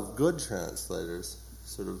lot of good translators,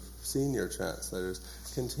 sort of senior translators,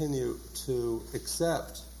 continue to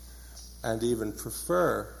accept and even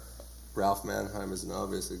prefer, Ralph Mannheim is an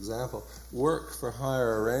obvious example, work for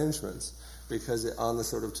hire arrangements because on the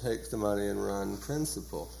sort of take the money and run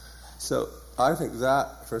principle. So I think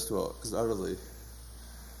that, first of all, is utterly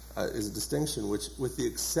is a distinction which, with the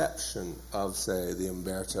exception of, say, the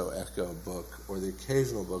Umberto Eco book or the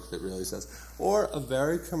occasional book that really says, or a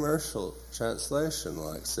very commercial translation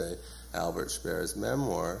like, say, Albert Speer's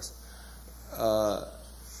memoirs,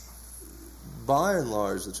 by and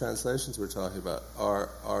large, the translations we're talking about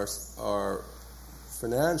are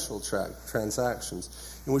financial transactions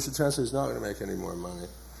in which the translator is not going to make any more money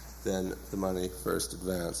than the money first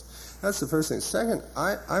advanced. That's the first thing. Second,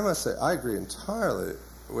 I must say I agree entirely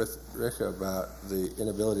with Rieff about the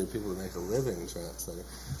inability of people to make a living translating.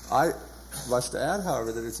 I must add,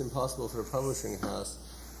 however, that it's impossible for a publishing house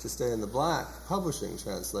to stay in the black publishing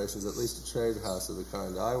translations, at least a trade house of the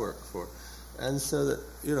kind I work for. And so that,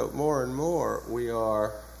 more and more we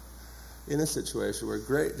are in a situation where a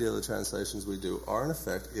great deal of the translations we do are, in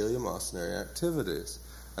effect, eleemosynary activities.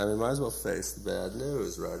 I mean, might as well face the bad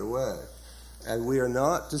news right away. And we are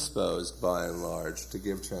not disposed, by and large, to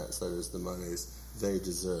give translators the monies they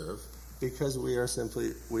deserve, because we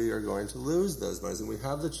are going to lose those monies, and we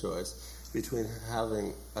have the choice between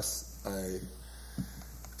having a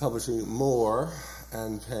publishing more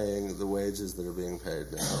and paying the wages that are being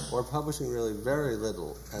paid now, or publishing really very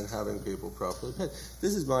little and having people properly paid.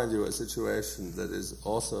 This is, mind you, a situation that is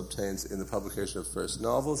also obtains in the publication of first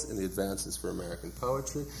novels, in the advances for American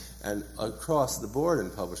poetry, and across the board in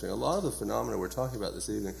publishing. A lot of the phenomena we're talking about this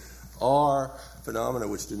evening are phenomena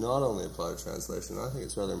which do not only apply to translation. I think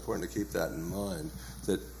it's rather important to keep that in mind,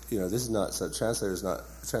 that this is not so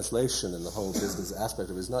translation and the whole business aspect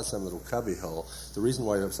of it is not some little cubbyhole. The reason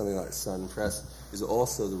why you have something like Sun Press is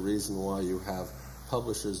also the reason why you have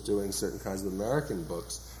publishers doing certain kinds of American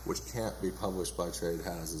books which can't be published by trade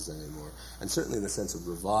houses anymore. And certainly in the sense of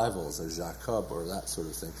revivals or Jacob or that sort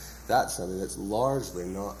of thing, that's something that's largely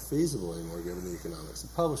not feasible anymore given the economics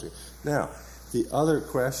of publishing. Now, the other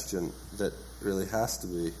question that really has to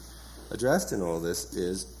be addressed in all this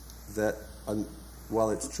is that while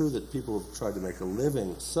it's true that people who have tried to make a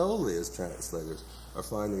living solely as translators are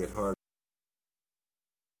finding it hard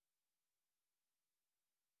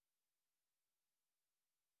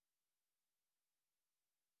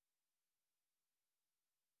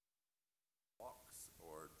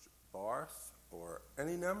or Barth or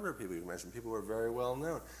any number of people you mentioned, people who are very well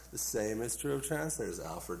known. The same is true of translators.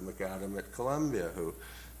 Alfred McAdam at Columbia, who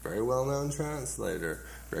very well-known translator.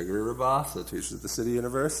 Gregory Rabassa teaches at the City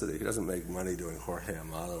University. He doesn't make money doing Jorge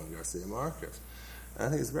Amado and Garcia Marquez. And I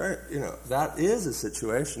think it's very, that is a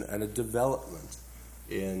situation and a development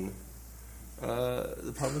in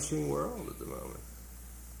the publishing world at the moment.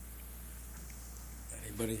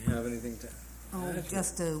 Anybody have anything to add? Oh,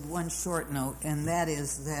 just one short note, and that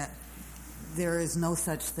is that there is no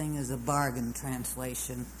such thing as a bargain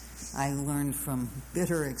translation. I learned from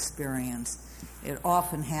bitter experience. It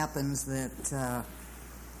often happens that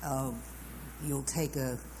you'll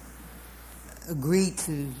agree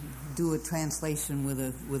to do a translation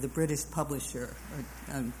with a British publisher,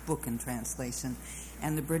 a book in translation,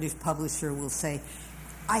 and the British publisher will say,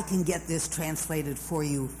 I can get this translated for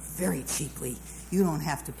you very cheaply. You don't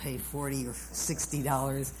have to pay $40 or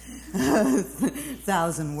 $60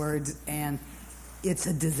 1,000 words, and it's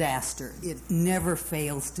a disaster. It never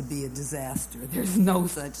fails to be a disaster. There's no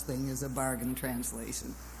such thing as a bargain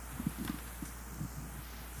translation.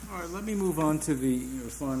 All right, let me move on to the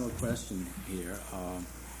final question here.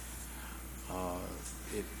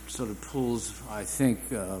 It sort of pulls, I think,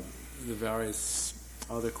 the various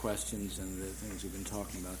other questions and the things we've been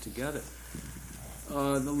talking about together.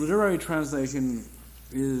 The literary translation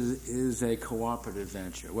is a cooperative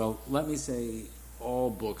venture. Well, let me say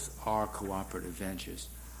all books are cooperative ventures.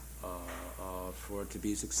 For it to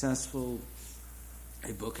be successful,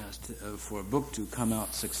 for a book to come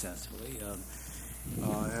out successfully,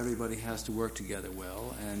 everybody has to work together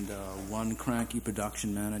well, and one cranky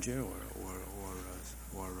production manager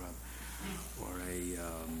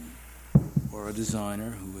or a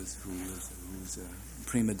designer who's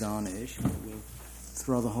prima donna-ish will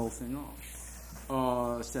throw the whole thing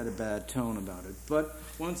off, set a bad tone about it. But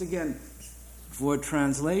once again, for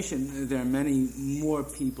translation, there are many more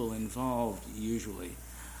people involved usually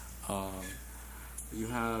You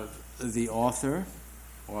have the author,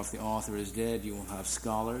 or if the author is dead, you will have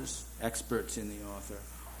scholars, experts in the author,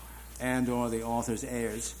 and or the author's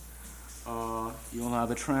heirs. You'll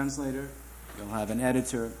have a translator, you'll have an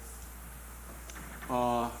editor,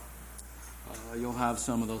 you'll have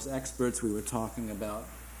some of those experts we were talking about.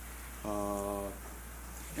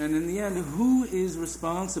 And in the end, who is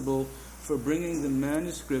responsible for bringing the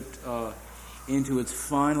manuscript into its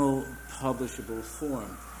final publishable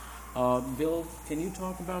form? Bill, can you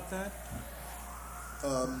talk about that?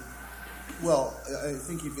 Well, I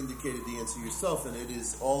think you've indicated the answer yourself, and it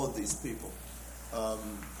is all of these people.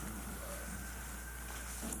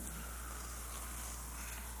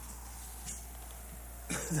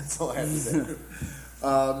 That's all I have to say.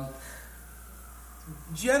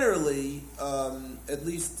 Generally, at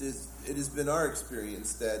least it has been our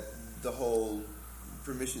experience that the whole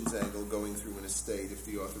permissions angle going through an estate, if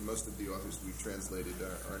the author, most of the authors we've translated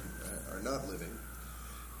are not living.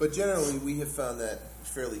 But generally, we have found that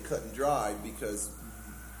fairly cut and dry because,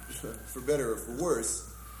 for better or for worse,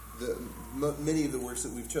 many of the works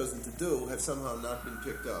that we've chosen to do have somehow not been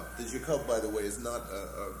picked up. The Jacob, by the way, is not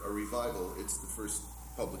a revival. It's the first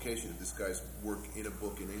publication of this guy's work in a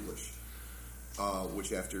book in English,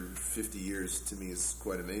 which after 50 years to me is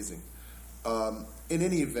quite amazing. In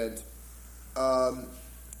any event,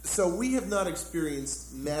 so we have not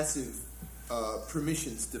experienced massive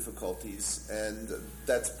permissions difficulties, and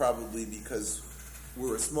that's probably because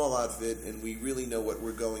we're a small outfit and we really know what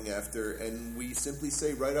we're going after, and we simply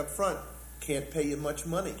say right up front, can't pay you much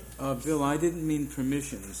money. Bill, I didn't mean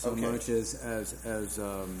permission so Okay. much as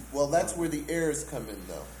well, that's where the heirs come in,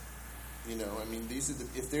 though. You know, I mean, these are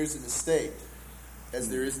if there's an estate, as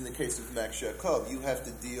there is in the case of Max Jacob, you have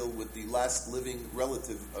to deal with the last living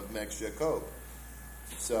relative of Max Jacob.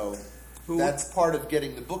 So that's part of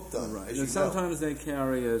getting the book done. Right. As And you sometimes they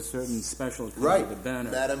carry a certain special kind right. of a banner.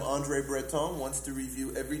 Madame André Breton wants to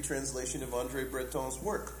review every translation of André Breton's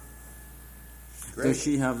work. Great. Does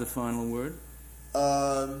she have the final word?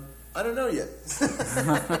 I don't know yet.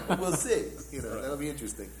 We'll see. You know, that'll be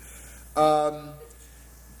interesting.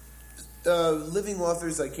 Living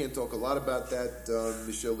authors, I can't talk a lot about that.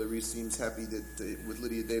 Michel Leary seems happy that with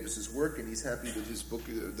Lydia Davis's work, and he's happy that his book,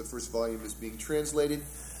 the first volume, is being translated.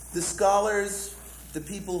 The scholars, the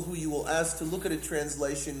people who you will ask to look at a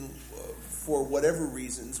translation for whatever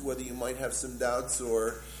reasons, whether you might have some doubts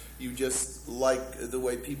or you just like the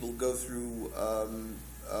way people go through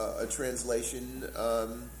a translation,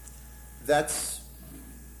 that's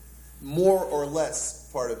more or less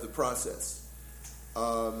part of the process.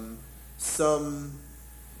 Some,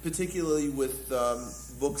 particularly with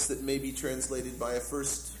books that may be translated by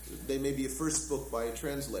they may be a first book by a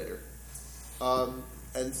translator.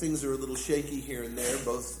 And things are a little shaky here and there,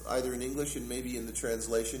 both either in English and maybe in the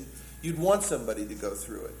translation. You'd want somebody to go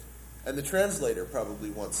through it. And the translator probably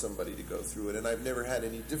wants somebody to go through it, and I've never had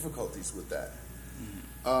any difficulties with that.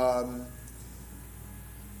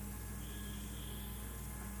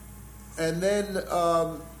 And then,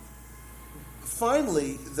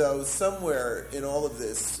 finally, though, somewhere in all of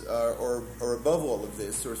this, or above all of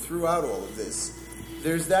this, or throughout all of this,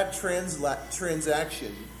 there's that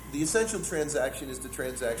transaction. The essential transaction is the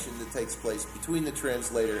transaction that takes place between the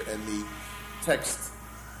translator and the text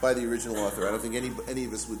by the original author. I don't think any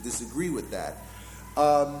of us would disagree with that.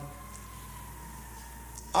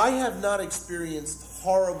 I have not experienced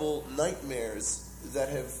horrible nightmares that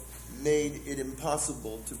have made it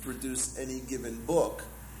impossible to produce any given book.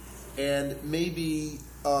 And maybe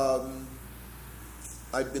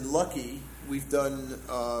I've been lucky. We've done...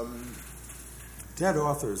 Dead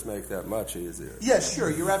authors make that much easier. Yeah, sure.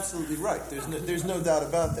 You're absolutely right. There's no doubt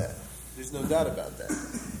about that. There's no doubt about that.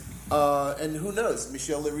 And who knows?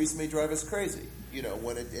 Michel Leary may drive us crazy. You know,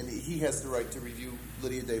 and he has the right to review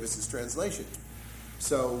Lydia Davis's translation.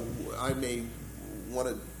 So I may want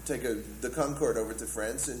to take the Concorde over to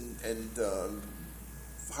France and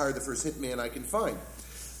hire the first hitman I can find.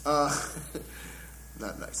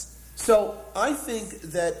 Not nice. So I think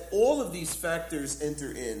that all of these factors enter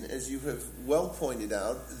in, as you have well pointed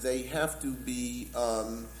out. They have to be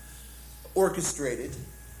orchestrated.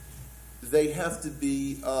 They have to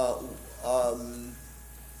be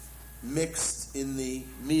mixed in the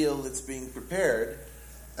meal that's being prepared.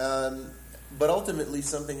 But ultimately,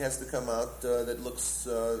 something has to come out that looks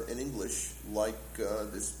in English like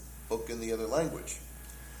this book in the other language.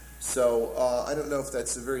 So I don't know if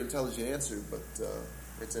that's a very intelligent answer, but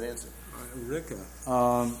it's an answer. Ricka,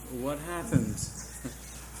 what happens?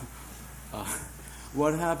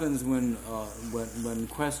 What happens when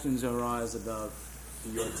questions arise about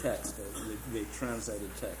your text, the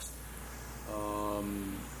translated text?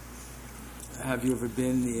 have you ever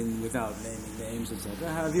been in, without naming names, etc.,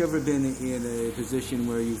 have you ever been in a position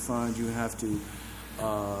where you find you have to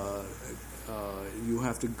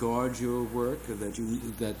guard your work, that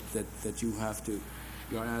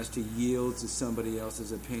you're asked to yield to somebody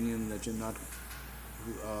else's opinion that you're not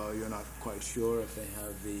quite sure if they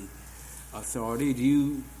have the authority? Do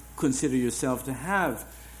you consider yourself to have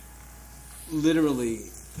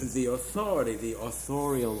literally the authority, the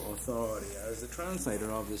authorial authority, as the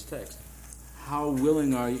translator of this text? How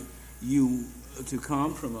willing are you to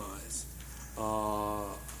compromise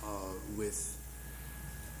with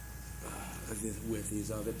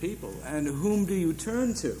these other people? And whom do you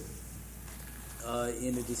turn to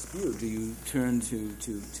in a dispute? Do you turn to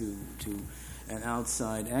an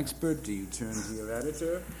outside expert? Do you turn to your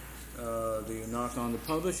editor? Do you knock on the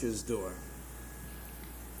publisher's door?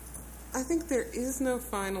 I think there is no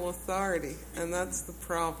final authority, and that's the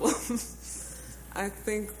problem. I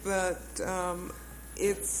think that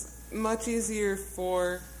it's much easier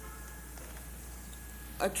for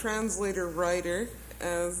a translator-writer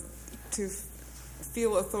to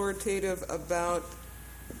feel authoritative about,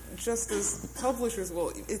 just as publishers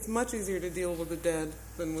will. It's much easier to deal with the dead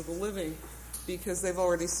than with the living, because they've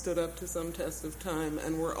already stood up to some test of time,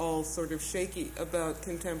 and we're all sort of shaky about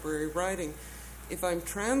contemporary writing. If I'm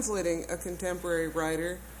translating a contemporary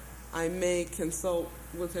writer, I may consult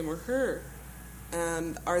with him or her.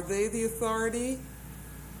 And are they the authority?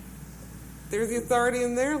 They're the authority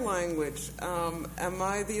in their language. Am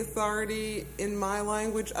I the authority in my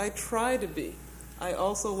language? I try to be. I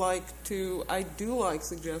do like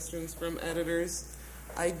suggestions from editors.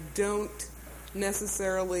 I don't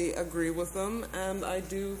necessarily agree with them, and I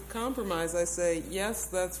do compromise. I say, yes,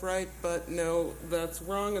 that's right, but no, that's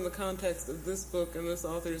wrong in the context of this book and this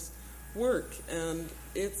author's work, and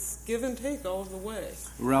it's give and take all of the way.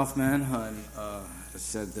 Ralph Manheim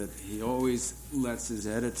said that he always lets his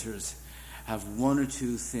editors have one or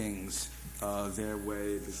two things their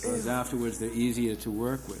way, because afterwards they're easier to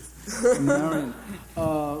work with. Marion,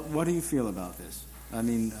 what do you feel about this? I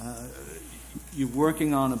mean, you're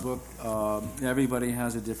working on a book. Everybody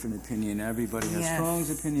has a different opinion. Everybody has Strong's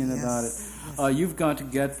opinion about it. You've got to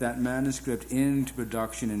get that manuscript into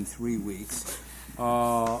production in 3 weeks.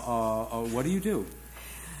 What do?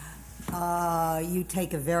 You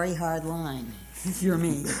take a very hard line, if you're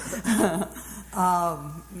me.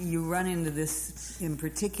 You run into this in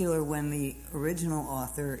particular when the original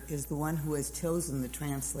author is the one who has chosen the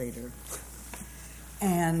translator,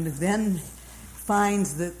 and then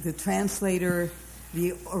finds that the translator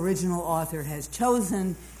the original author has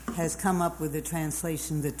chosen has come up with a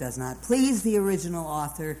translation that does not please the original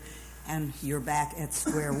author, and you're back at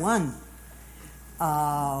square one.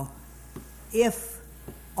 If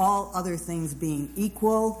all other things being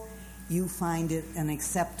equal, you find it an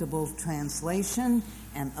acceptable translation,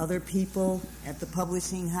 and other people at the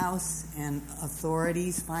publishing house and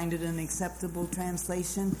authorities find it an acceptable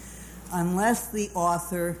translation, unless the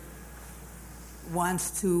author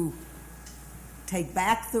wants to take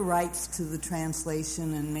back the rights to the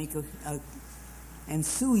translation and make and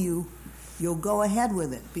sue you, you'll go ahead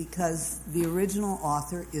with it, because the original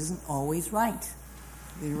author isn't always right.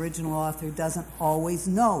 The original author doesn't always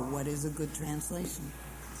know what is a good translation.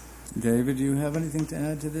 David, do you have anything to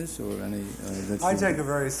add to this, or any? I take a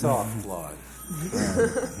very soft line.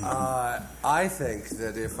 I think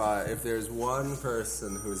that if there's one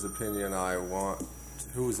person whose opinion I want,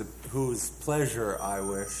 whose pleasure I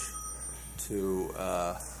wish to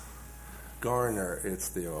garner, it's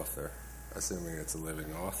the author, assuming it's a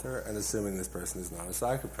living author, and assuming this person is not a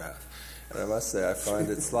psychopath. And I must say, I find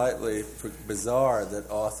it slightly bizarre that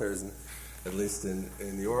authors, at least in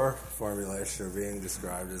your formulation, are being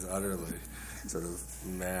described as utterly sort of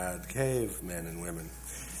mad cavemen and women.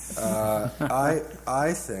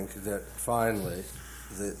 I think that finally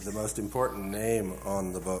the most important name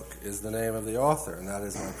on the book is the name of the author, and that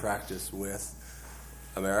is my practice with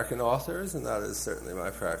American authors, and that is certainly my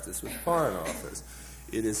practice with foreign authors.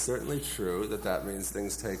 It is certainly true that means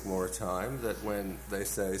things take more time, that when they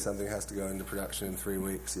say something has to go into production in 3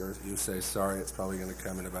 weeks, you say, sorry, it's probably going to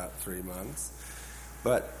come in about 3 months.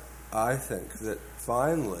 But I think that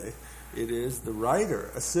finally it is the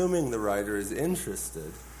writer, assuming the writer is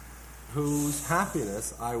interested, whose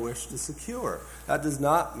happiness I wish to secure. That does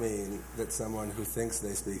not mean that someone who thinks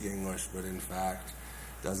they speak English but in fact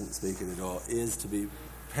doesn't speak it at all is to be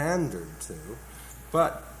pandered to,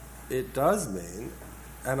 but it does mean,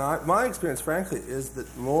 and my experience frankly is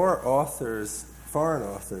that more authors, foreign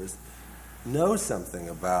authors, know something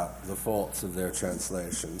about the faults of their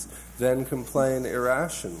translations then complain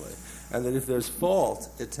irrationally. And that if there's fault,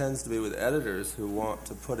 it tends to be with editors who want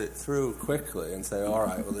to put it through quickly and say, all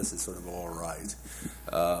right, well, this is sort of all right.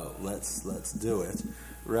 Let's do it.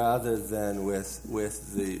 Rather than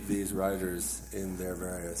with these writers in their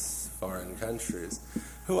various foreign countries,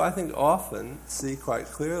 who I think often see quite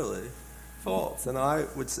clearly faults. And I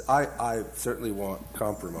certainly want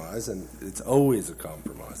compromise, and it's always a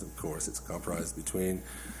compromise, of course. It's a compromise between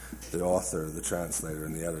the author, the translator,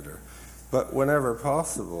 and the editor. But whenever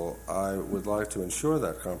possible, I would like to ensure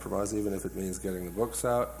that compromise, even if it means getting the books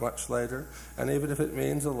out much later, and even if it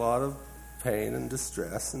means a lot of pain and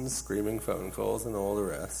distress and screaming phone calls and all the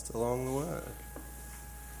rest along the way.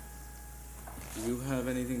 Do you have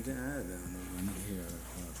anything to add here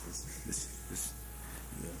about the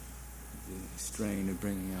strain of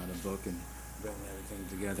bringing out a book and bringing everything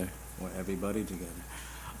together, or everybody together?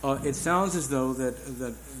 It sounds as though that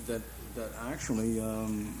actually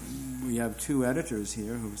we have two editors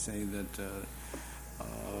here who say that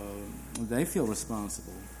they feel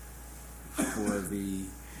responsible for the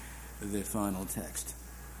final text.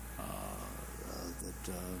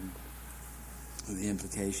 The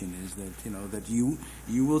implication is that that you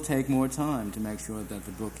will take more time to make sure that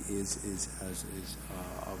the book is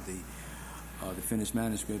of the finished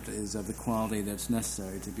manuscript is of the quality that's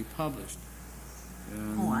necessary to be published.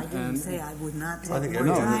 I didn't say I would not take more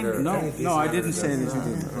time. No, I didn't say that you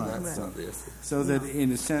didn't. Right. Right. So that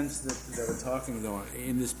in a sense that we're talking, though,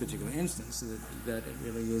 in this particular instance, that it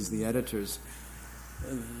really is the editors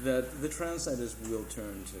that the translators will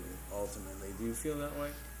turn to ultimately. Do you feel that way,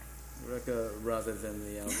 Rebecca, rather than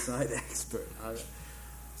the outside expert?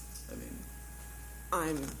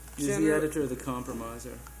 Is the editor the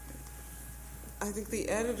compromiser? I think the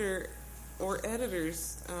editor or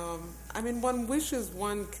editors, one wishes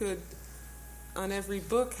one could, on every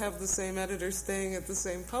book, have the same editor staying at the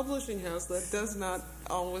same publishing house. That does not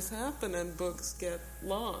always happen, and books get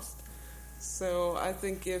lost. So I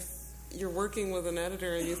think if you're working with an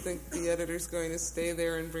editor and you think the editor's going to stay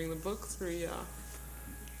there and bring the book through,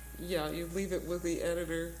 you leave it with the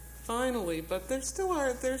editor finally. But there's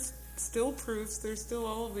still proofs, there's still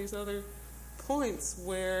all of these other points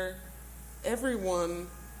where everyone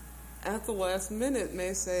at the last minute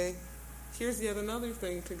may say, here's yet another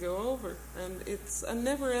thing to go over. And it's a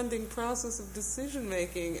never-ending process of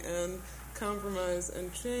decision-making and compromise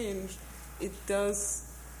and change.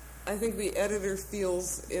 I think the editor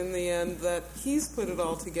feels in the end that he's put it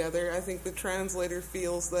all together. I think the translator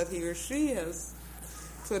feels that he or she has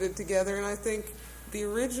put it together. And I think the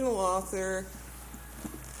original author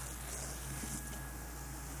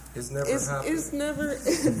is never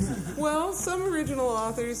happy. Well, some original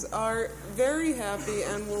authors are very happy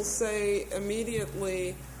and will say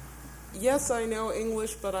immediately, yes, I know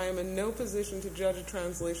English, but I am in no position to judge a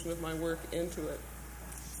translation of my work into it.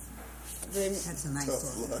 That's a nice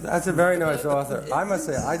author. That's a very nice author. I must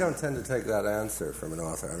say, I don't tend to take that answer from an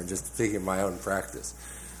author. Just speaking of my own practice,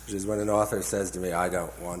 which is when an author says to me, I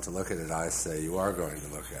don't want to look at it, I say, you are going to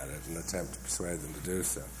look at it, and attempt to persuade them to do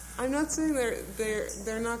so. I'm not saying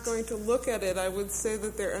they're not going to look at it. I would say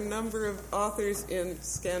that there are a number of authors in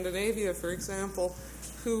Scandinavia, for example,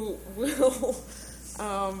 who will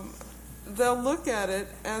they'll look at it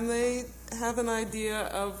and they have an idea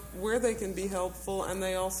of where they can be helpful, and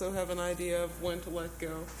they also have an idea of when to let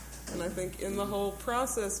go. And I think in the whole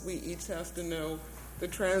process, we each have to know. The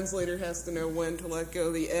translator has to know when to let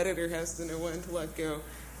go. The editor has to know when to let go,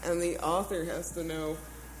 and the author has to know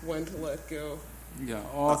when to let go. Yeah,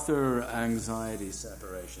 author anxiety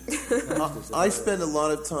separation. I spend a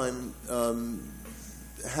lot of time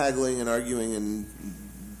haggling and arguing and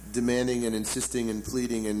demanding and insisting and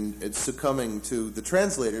pleading and succumbing to the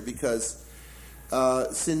translator because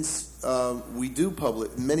since we do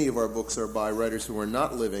publish, many of our books are by writers who are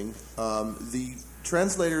not living, the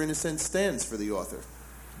translator in a sense stands for the author.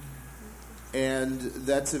 And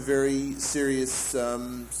that's a very serious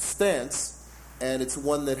stance. And it's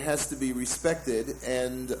one that has to be respected,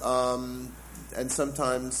 and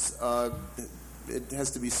sometimes it has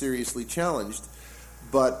to be seriously challenged.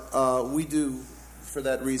 But we do, for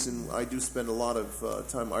that reason, I do spend a lot of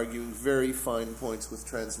time arguing very fine points with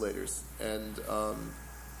translators. And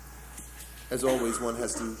as always, one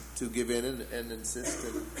has to give in and insist.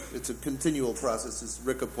 And it's a continual process, as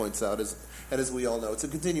Ricka points out, and as we all know, it's a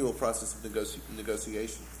continual process of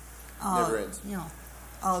negotiation. Never ends.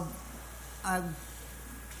 I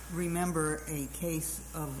remember a case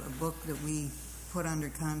of a book that we put under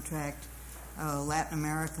contract, a Latin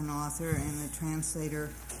American author, and the translator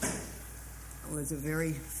was a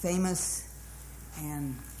very famous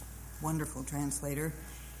and wonderful translator,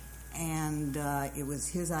 and it was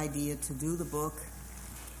his idea to do the book.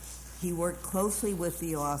 He worked closely with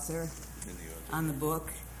the author on the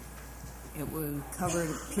book. It was covered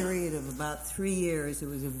a period of about 3 years. It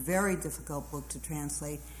was a very difficult book to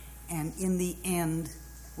translate, and in the end,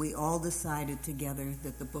 we all decided together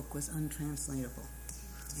that the book was untranslatable.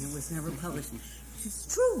 It was never published. It's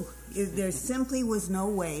true. There simply was no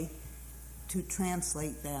way to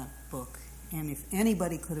translate that book. And if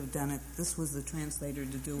anybody could have done it, this was the translator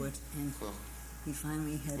to do it. And he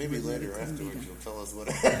finally had... Maybe later afterwards you'll tell us what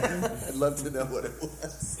it was. I'd love to know what it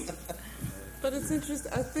was. But it's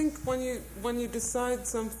interesting. I think when you decide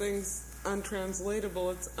something's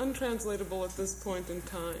untranslatable, it's untranslatable at this point in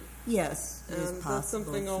time. Yes, it is and possible. That's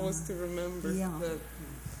something always to remember, Yeah. that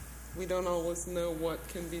we don't always know what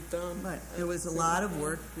can be done. But there was a lot of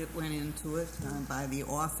work that went into it by the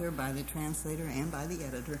author, by the translator, and by the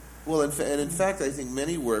editor. Well, in fact, I think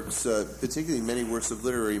many works, particularly many works of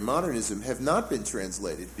literary modernism, have not been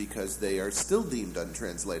translated because they are still deemed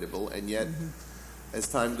untranslatable, and yet, as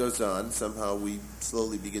time goes on, somehow we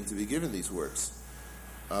slowly begin to be given these works.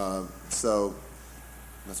 So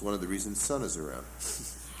that's one of the reasons Sun is around.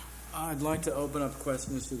 I'd like to open up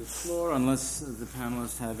questions to the floor, unless the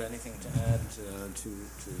panelists have anything to add to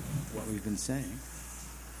what we've been saying.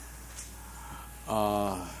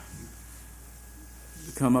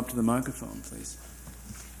 Come up to the microphone, please.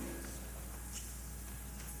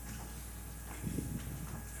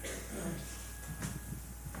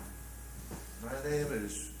 My name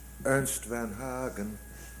is Ernst van Hagen.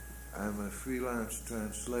 I'm a freelance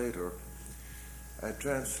translator. I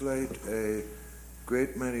translate a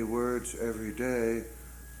great many words every day,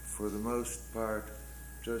 for the most part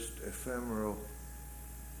just ephemeral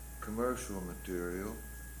commercial material.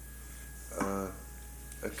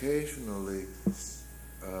 Occasionally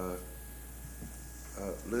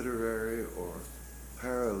literary or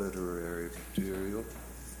paraliterary material.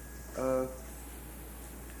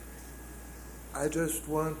 I just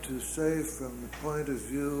want to say, from the point of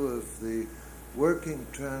view of the working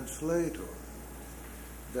translator,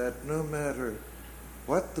 that no matter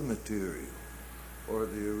what the material or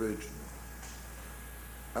the original,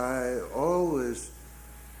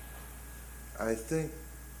 I think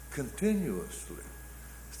continuously,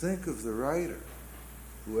 think of the writer,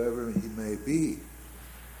 whoever he may be,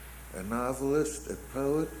 a novelist, a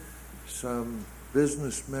poet, some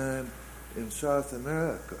businessman in South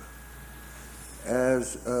America,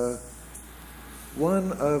 as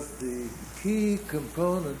one of the key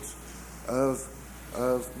components of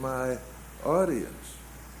my audience.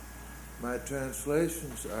 My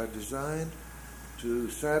translations are designed to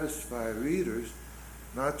satisfy readers,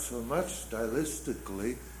 not so much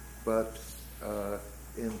stylistically, but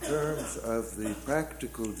in terms of the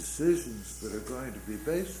practical decisions that are going to be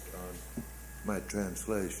based on my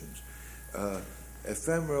translations.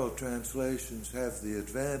 Ephemeral translations have the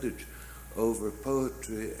advantage over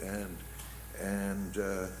poetry and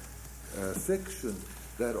fiction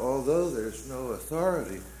that although there's no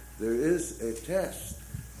authority, there is a test.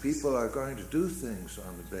 People are going to do things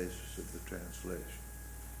on the basis of the translation.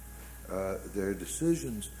 Their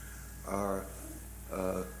decisions are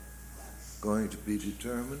going to be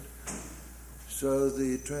determined. So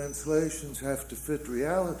the translations have to fit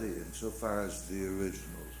reality insofar as the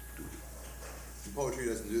originals do. Poetry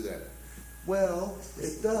doesn't do that. Well,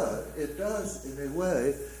 it does. It does in a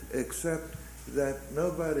way, except that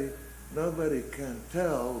nobody can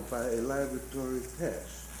tell by a laboratory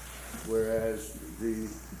test, whereas the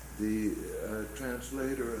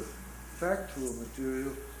translator of factual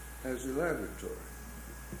material has a laboratory.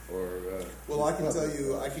 Well, I can tell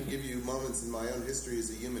you, I can give you moments in my own history as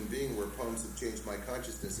a human being where poems have changed my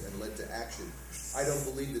consciousness and led to action. I don't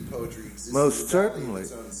believe that poetry exists. Most certainly,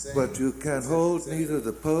 but you can hold neither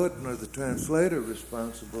the poet nor the translator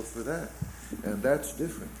responsible for that, and that's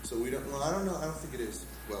different. So we don't. Well, I don't know. I don't think it is.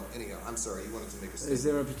 Well, anyhow, I'm sorry. You wanted to make a statement. Is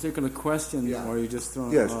there a particular question, or are you just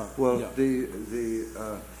throwing? Yes. Well,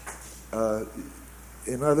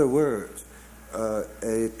 in other words,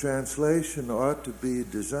 a translation ought to be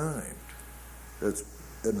designed. That's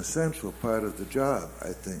an essential part of the job,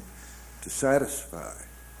 I think, to satisfy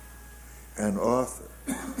an author.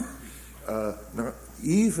 Now,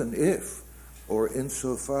 even if, or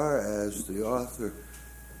insofar as the author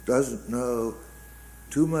doesn't know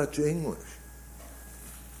too much English,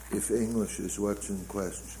 if English is what's in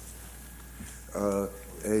question.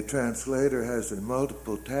 A translator has a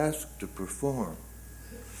multiple task to perform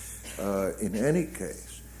in any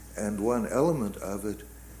case, and one element of it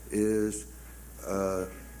is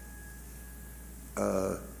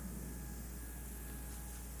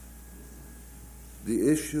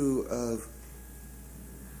the issue of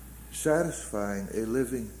satisfying a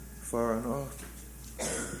living foreign author.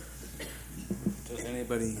 Does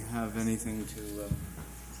anybody have anything to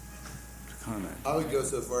comment? I would go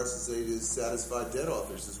so far as to say to satisfy dead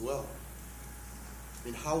authors as well. I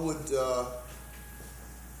mean, how would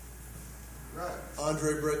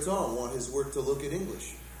Andre Breton want his work to look in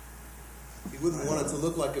English? He wouldn't want it to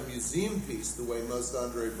look like a museum piece the way most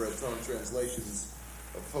Andre Breton translations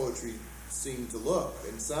of poetry seem to look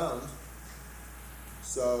and sound.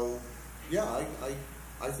 So, yeah,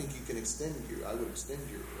 I think you can extend your, I would extend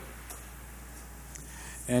your...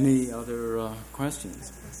 Any other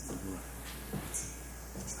questions?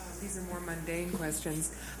 These are more mundane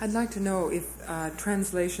questions. I'd like to know if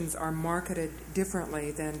translations are marketed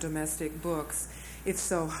differently than domestic books. If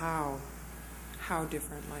so, how? How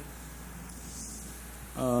differently?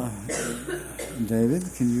 David,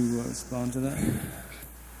 can you respond to that?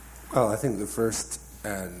 Well, I think the first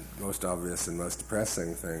and most obvious and most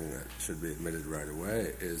depressing thing that should be admitted right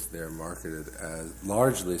away is they're marketed as,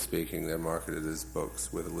 largely speaking, they're marketed as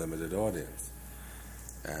books with a limited audience.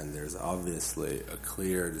 And there's obviously a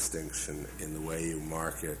clear distinction in the way you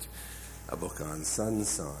market a book on sun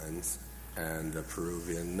signs and a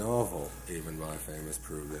Peruvian novel, even by a famous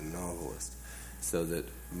Peruvian novelist. So that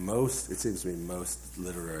it seems to me most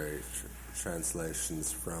literary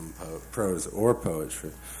translations from prose or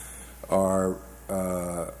poetry are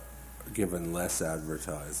given less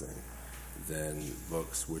advertising than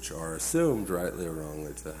books which are assumed, rightly or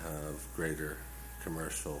wrongly, to have greater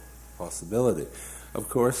commercial possibility. Of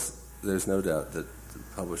course, there's no doubt that the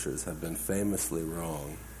publishers have been famously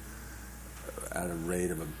wrong at a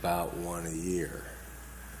rate of about one a year,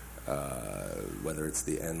 whether it's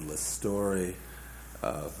The Endless Story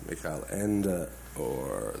of Mikhail Ende,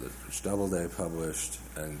 or which Doubleday published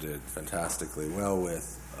and did fantastically well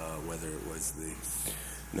with, whether it was the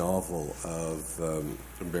novel of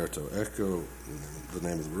Umberto Eco, The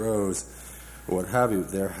Name of the Rose, or what have you.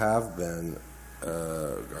 There have been,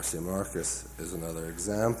 Garcia Marquez is another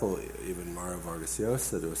example, even Mario Vargas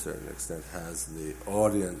Llosa to a certain extent has the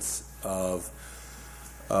audience of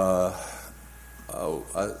a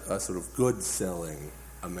sort of good-selling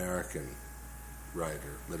American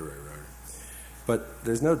writer, literary writer. But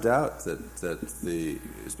there's no doubt that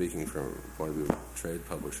speaking from the point of view of trade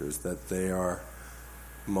publishers, that they are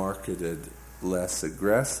marketed less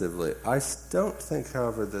aggressively. I don't think,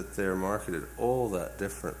 however, that they're marketed all that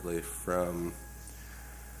differently from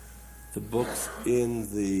the books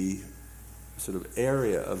in the sort of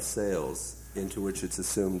area of sales into which it's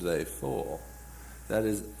assumed they fall. That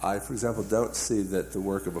is, I, for example, don't see that the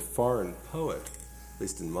work of a foreign poet, at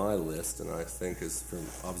least in my list, and I think is from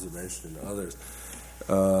observation in others,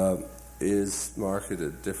 is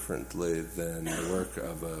marketed differently than the work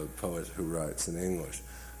of a poet who writes in English.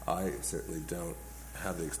 I certainly don't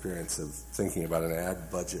have the experience of thinking about an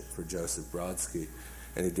ad budget for Joseph Brodsky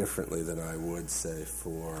any differently than I would, say,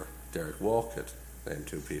 for Derek Walcott, name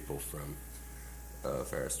two people from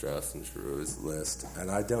Farrar, Straus and Giroux's list, and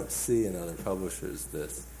I don't see in other publishers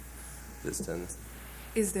this tendency.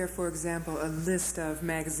 Is there, for example, a list of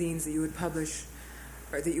magazines that you would publish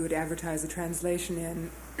or that you would advertise a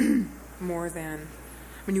translation in more than...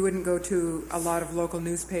 I mean, you wouldn't go to a lot of local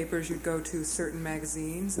newspapers, you'd go to certain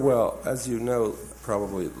magazines? Or? Well, as you know,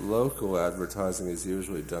 probably local advertising is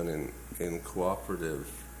usually done in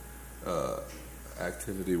cooperative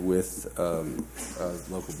activity with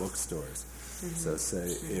local bookstores. Mm-hmm. So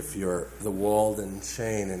say if you're the Walden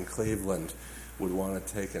chain in Cleveland would want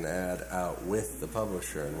to take an ad out with the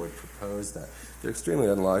publisher and would propose that. They're extremely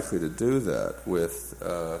unlikely to do that with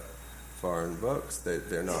foreign books.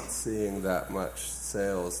 They're not seeing that much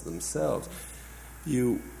sales themselves.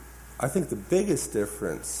 I think the biggest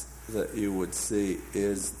difference that you would see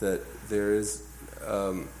is that there is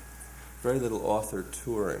very little author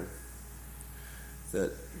touring.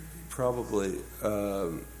 That probably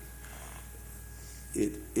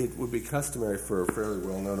it would be customary for a fairly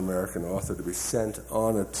well-known American author to be sent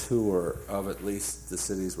on a tour of at least the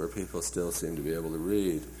cities where people still seem to be able to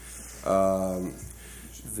read.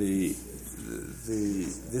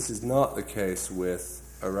 This is not the case with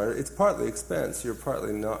a writer. It's partly expense. You're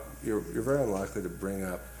very unlikely to bring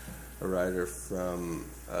up a writer from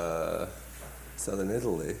southern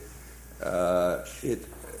Italy to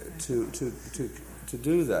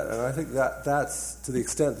do that. And I think that's to the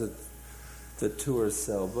extent that tours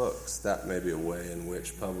sell books. That may be a way in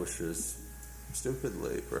which publishers,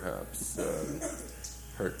 stupidly perhaps,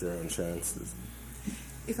 hurt their own chances.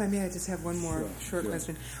 If I may, I just have one more short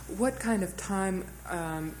question. What kind of time,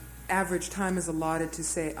 average time is allotted to,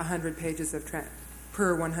 say, 100 pages of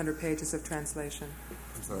per 100 pages of translation?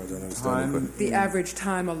 I'm sorry, I don't understand. The average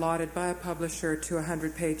time allotted by a publisher to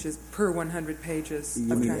 100 pages per 100 pages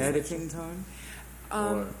You of mean translation. editing time?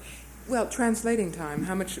 Well, translating time.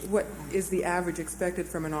 What is the average expected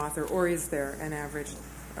from an author, or is there an average?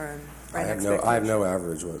 I have no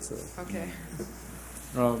average whatsoever. Okay.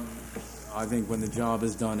 I think when the job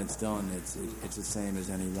is done, it's done. It's the same as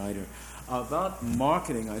any writer. About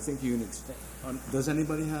marketing, I think you can extend. Does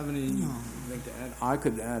anybody have anything to add? I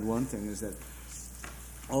could add one thing, is that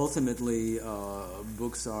ultimately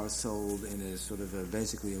books are sold in a sort of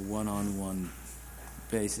basically a one-on-one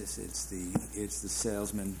basis. It's the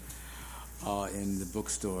salesman in the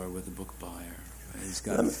bookstore with the book buyer. He's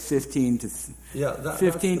got 15 to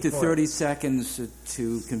 30 seconds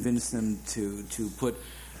to convince them to put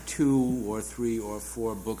 2 or 3 or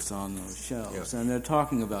 4 books on those shelves, and they're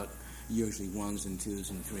talking about usually 1s and 2s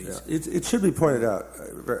and 3s. Yeah. It should be pointed out,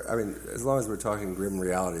 I mean, as long as we're talking grim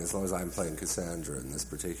reality, as long as I'm playing Cassandra in this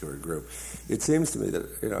particular group, it seems to me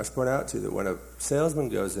that, I should point out to you that when a salesman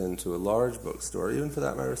goes into a large bookstore, even for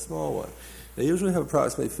that matter a small one, they usually have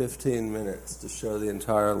approximately 15 minutes to show the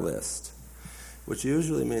entire list, which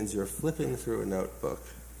usually means you're flipping through a notebook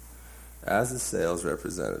as a sales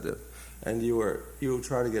representative, and you will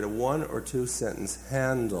try to get a 1 or 2 sentence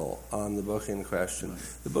handle on the book in question. Right.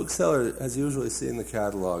 The bookseller has usually seen the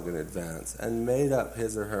catalog in advance and made up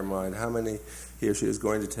his or her mind how many he or she is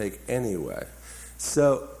going to take anyway.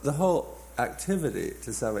 So the whole activity,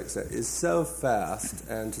 to some extent, is so fast,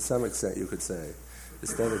 and to some extent, you could say,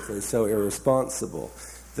 aesthetically so irresponsible,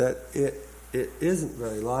 that it isn't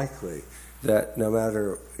very likely that no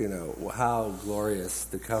matter how glorious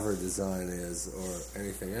the cover design is or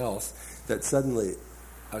anything else, that suddenly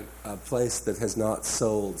a place that has not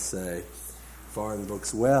sold, say, foreign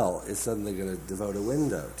books well is suddenly going to devote a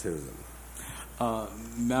window to them.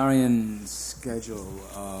 Marion Schedule,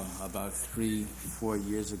 about 3-4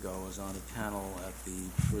 years ago, was on a panel at the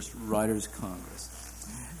first Writers' Congress,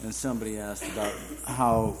 and somebody asked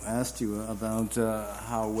you about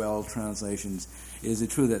how well translations. Is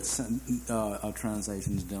it true that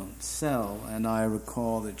translations don't sell? And I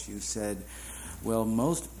recall that you said, well,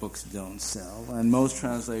 most books don't sell, and most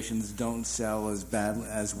translations don't sell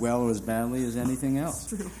as well or as badly as anything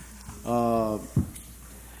else.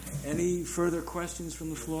 Any further questions from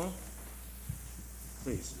the floor?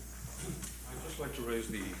 Please. I'd just like to raise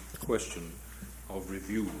the question of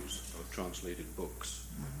reviews of translated books.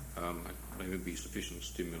 There may be sufficient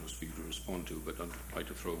stimulus for you to respond to, but I'd like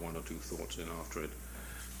to throw 1 or 2 thoughts in after it.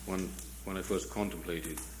 When I first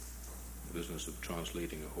contemplated the business of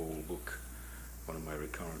translating a whole book, one of my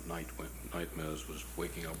recurrent nightmares was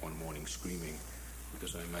waking up one morning screaming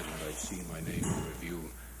because I imagined I'd seen my name in a review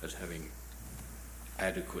as having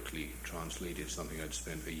adequately translated something I'd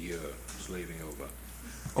spent a year slaving over.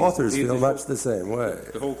 Authors feel much the same way.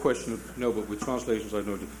 The whole question but with translations I've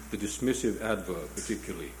noted the dismissive adverb,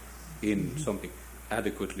 particularly in something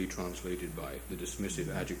adequately translated by, the dismissive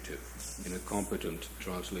adjective in a competent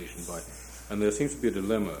translation by. And there seems to be a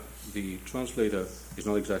dilemma. The translator is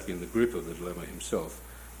not exactly in the grip of the dilemma himself,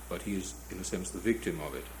 but he is, in a sense, the victim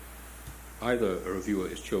of it. Either a reviewer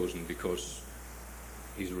is chosen because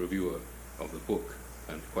he's a reviewer of the book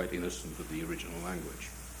and quite innocent of the original language,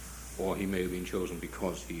 or he may have been chosen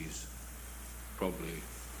because he's probably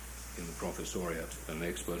in the professoriate, an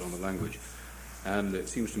expert on the language. And it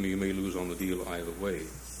seems to me you may lose on the deal either way.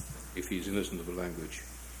 If he's innocent of the language,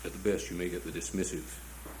 at the best you may get the dismissive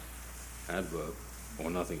adverb, or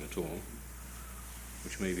nothing at all,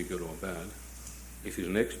 which may be good or bad. If he's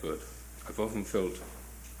an expert, I've often felt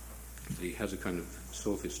that he has a kind of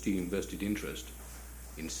self-esteem, vested interest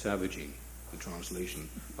in savaging the translation.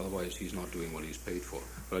 Otherwise, he's not doing what he's paid for.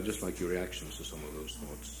 But I'd just like your reactions to some of those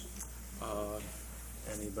thoughts.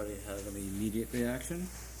 Anybody have any immediate reaction?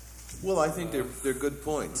 Well, I think they're good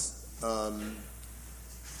points,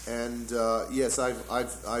 yes,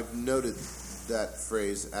 I've noted that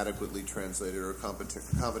phrase "adequately translated" or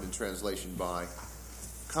competent translation by.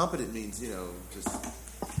 Competent means just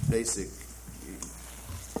basic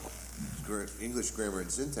English grammar and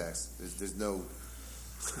syntax.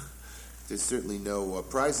 There's certainly no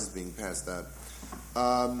prizes being passed out.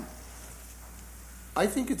 I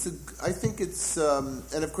think it's,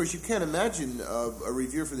 and of course you can't imagine a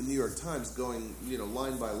reviewer for the New York Times going,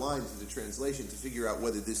 line by line to the translation to figure out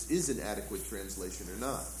whether this is an adequate translation or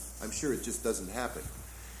not. I'm sure it just doesn't happen.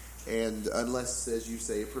 And unless, as you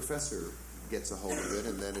say, a professor gets a hold of it,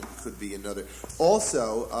 and then it could be another.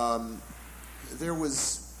 Also, there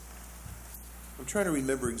was, I'm trying to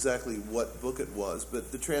remember exactly what book it was,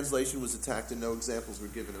 but the translation was attacked and no examples were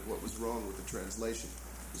given of what was wrong with the translation.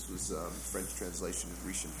 This was French translation of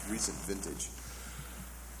recent vintage.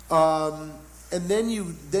 And then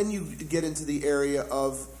you get into the area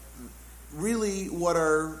of really what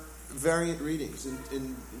are variant readings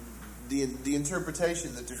in the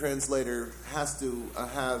interpretation that the translator has to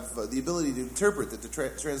have the ability to interpret that the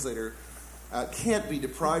translator can't be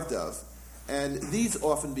deprived of. And these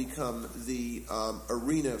often become the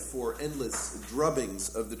arena for endless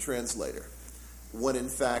drubbings of the translator, when in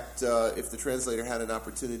fact, if the translator had an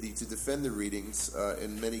opportunity to defend the readings,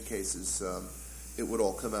 in many cases, it would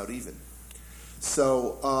all come out even.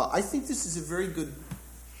 So I think this is a very good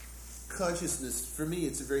consciousness, for me,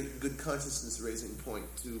 it's a very good consciousness-raising point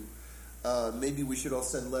to maybe we should all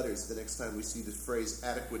send letters the next time we see the phrase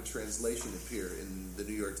adequate translation appear in the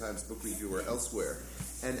New York Times Book Review or elsewhere,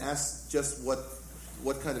 and ask just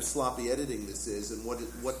what kind of sloppy editing this is and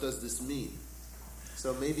what does this mean.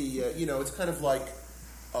 So maybe, it's kind of like...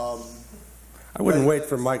 I wouldn't wait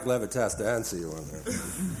for Mike Levitas to answer you on that.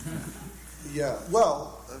 Yeah,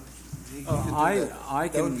 well, you could do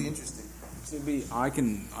that. That would be interesting.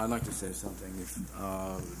 I'd like to say something.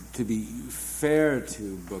 To be fair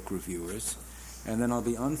to book reviewers, and then I'll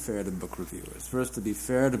be unfair to book reviewers. First, to be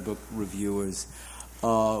fair to book reviewers,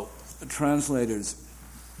 translators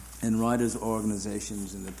and writers'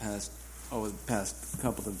 organizations in the past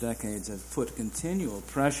couple of decades have put continual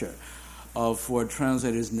pressure for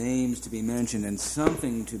translators' names to be mentioned and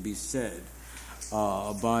something to be said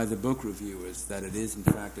by the book reviewers that it is in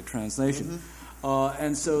fact a translation. Mm-hmm.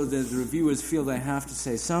 And so the reviewers feel they have to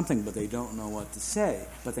say something, but they don't know what to say.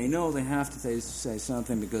 But they know they have to say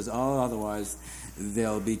something because otherwise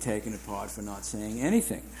they'll be taken apart for not saying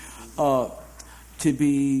anything. To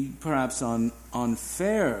be perhaps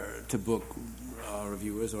unfair to book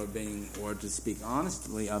reviewers or to speak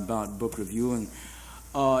honestly about book reviewing,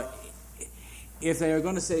 if they are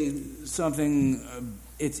going to say something,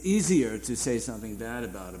 it's easier to say something bad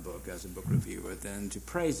about a book as a book reviewer than to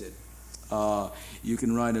praise it. You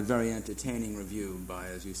can write a very entertaining review by,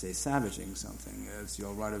 as you say, savaging something.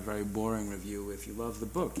 You'll write a very boring review if you love the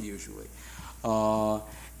book, usually.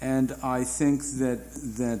 And I think that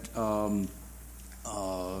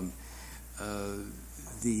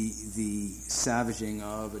the savaging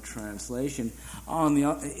of a translation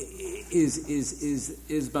is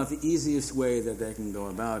about the easiest way that they can go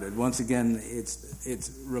about it. Once again, it's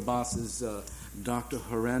Rabas's Dr.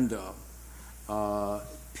 Horrendo.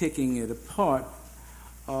 Picking it apart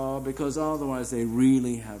because otherwise they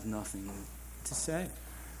really have nothing to say.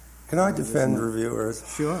 Can I defend reviewers?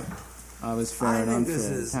 Sure. I was fair and unfair.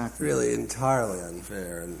 This is really entirely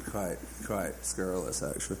unfair and quite scurrilous,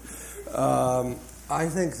 actually. I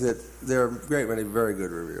think that there are a great many very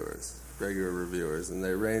good reviewers, regular reviewers, and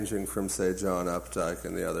they're ranging from, say, John Updike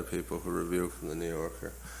and the other people who review from the New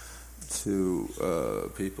Yorker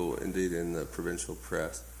to people, indeed, in the provincial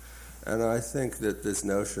press. And I think that this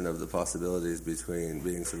notion of the possibilities between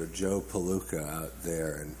being sort of Joe Palooka out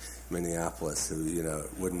there in Minneapolis, who,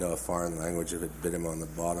 wouldn't know a foreign language if it bit him on the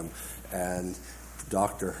bottom, and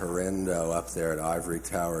Dr. Horrendo up there at Ivory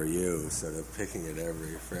Tower U, sort of picking at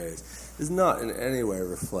every phrase, does not in any way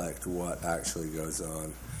reflect what actually goes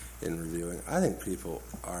on in reviewing. I think people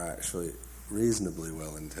are actually reasonably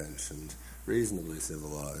well-intentioned, reasonably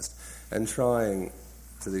civilized, and trying,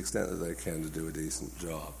 to the extent that they can, to do a decent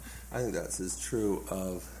job. I think that's as true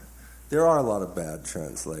of... There are a lot of bad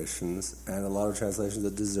translations, and a lot of translations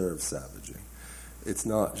that deserve savaging. It's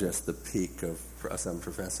not just the peak of some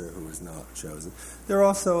professor who is not chosen. There are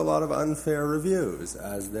also a lot of unfair reviews,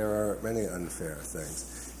 as there are many unfair things.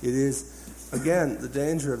 It is, again, the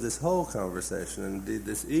danger of this whole conversation, and indeed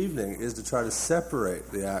this evening, is to try to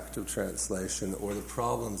separate the act of translation or the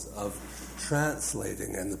problems of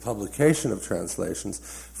translating and the publication of translations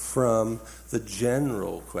from the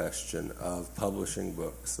general question of publishing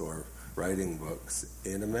books or writing books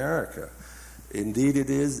in America. Indeed, it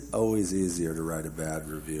is always easier to write a bad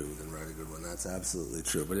review than write a good one. That's absolutely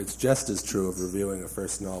true. But it's just as true of reviewing a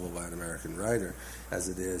first novel by an American writer as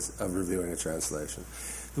it is of reviewing a translation.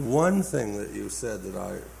 The one thing that you said that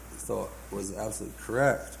I thought was absolutely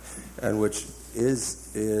correct, and which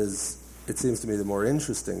is it seems to me the more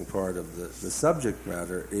interesting part of the subject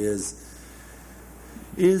matter, is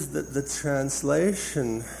that the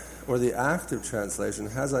translation or the act of translation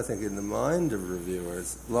has, I think, in the mind of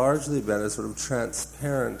reviewers, largely been a sort of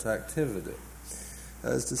transparent activity.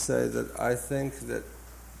 That is to say that I think that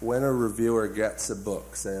when a reviewer gets a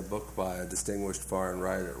book, say a book by a distinguished foreign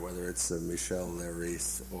writer, whether it's a Michel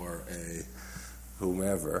Leiris or a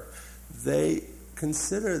whomever, they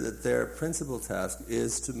consider that their principal task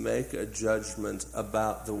is to make a judgment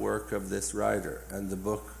about the work of this writer and the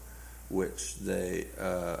book which they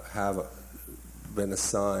have been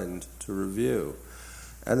assigned to review.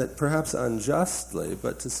 And that perhaps unjustly,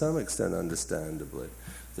 but to some extent understandably,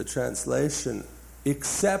 the translation,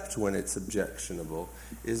 except when it's objectionable,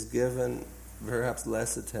 is given perhaps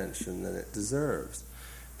less attention than it deserves.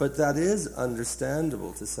 But that is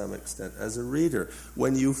understandable to some extent as a reader.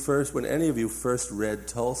 When any of you first read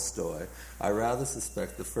Tolstoy, I rather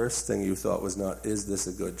suspect the first thing you thought was not, is this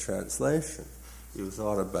a good translation? You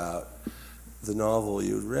thought about the novel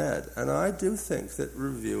you'd read. And I do think that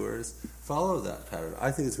reviewers follow that pattern.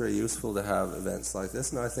 I think it's very useful to have events like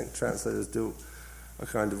this, and I think translators do a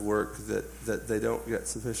kind of work that they don't get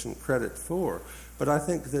sufficient credit for. But I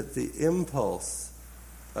think that the impulse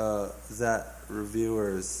that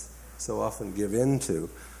reviewers so often give into,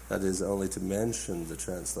 that is only to mention the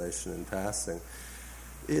translation in passing,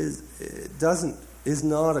 is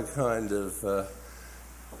not a kind of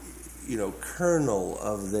kernel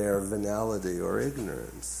of their venality or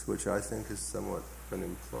ignorance, which I think is somewhat been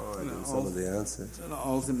implied in some of the answers.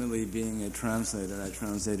 Ultimately, being a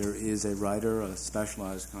translator is a writer, a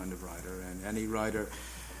specialized kind of writer, and any writer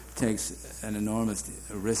takes an enormous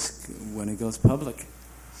risk when it goes public.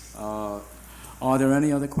 Are there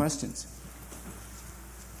any other questions?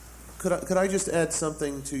 Could I just add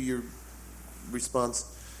something to your response?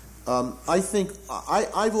 I think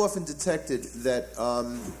I've often detected that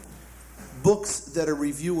books that a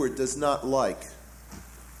reviewer does not like,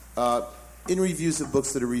 in reviews of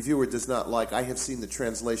books that a reviewer does not like, I have seen the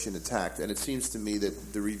translation attacked, and it seems to me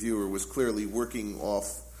that the reviewer was clearly working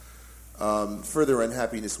off further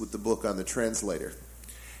unhappiness with the book on the translator.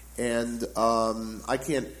 And I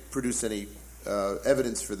can't produce any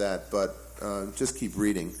evidence for that, but just keep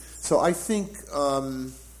reading. So I think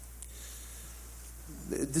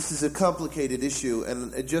this is a complicated issue,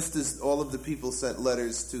 and just as all of the people sent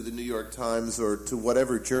letters to the New York Times or to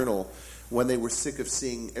whatever journal when they were sick of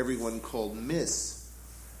seeing everyone called Miss,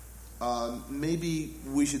 maybe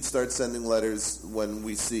we should start sending letters when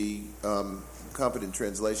we see competent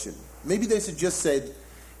translation. Maybe they should just say,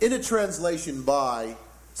 in a translation by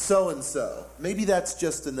so-and-so. Maybe that's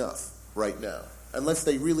just enough right now, unless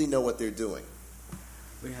they really know what they're doing.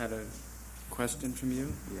 We had a question from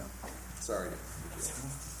you? Yeah. Sorry.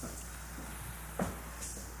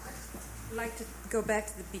 I'd like to go back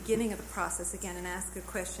to the beginning of the process again and ask a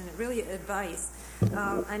question, really advice.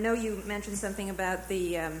 I know you mentioned something about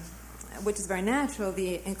the, which is very natural,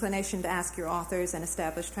 the inclination to ask your authors and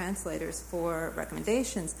established translators for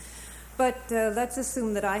recommendations. But let's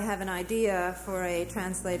assume that I have an idea for a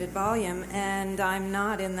translated volume, and I'm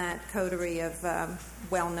not in that coterie of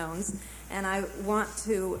well-knowns, and I want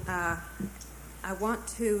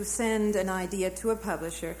to send an idea to a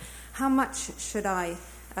publisher. How much should I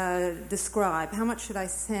describe? How much should I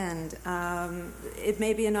send? It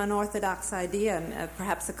may be an unorthodox idea,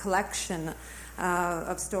 perhaps a collection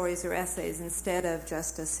of stories or essays instead of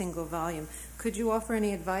just a single volume. Could you offer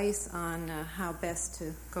any advice on how best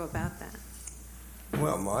to go about that?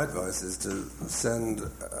 Well, my advice is to send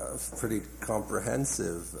a pretty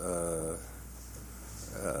comprehensive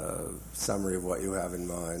summary of what you have in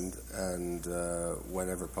mind, and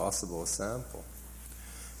whenever possible, a sample.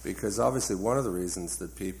 Because obviously one of the reasons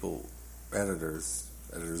that editors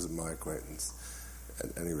of my acquaintance,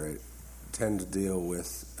 at any rate, tend to deal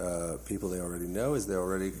with people they already know is they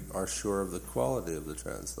already are sure of the quality of the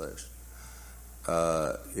translation.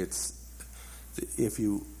 If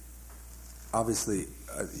you obviously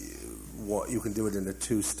you can do it in a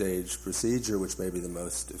two-stage procedure, which may be the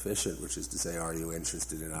most efficient, which is to say, are you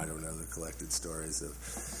interested in, I don't know, the collected stories of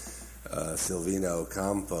Silvino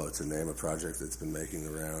Campo, to name a project that's been making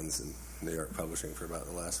the rounds in New York publishing for about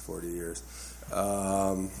the last 40 years.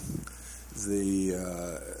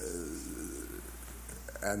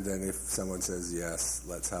 And then if someone says, yes,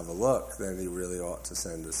 let's have a look, then you really ought to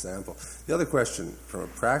send a sample. The other question, from a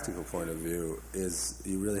practical point of view, is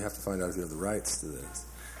you really have to find out if you have the rights to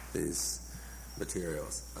these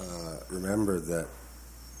materials. Remember that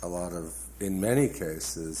in many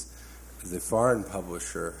cases, the foreign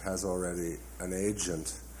publisher has already an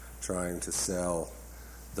agent trying to sell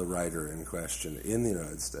the writer in question in the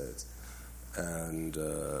United States, and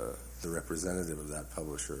the representative of that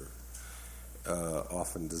publisher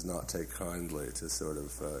often does not take kindly to sort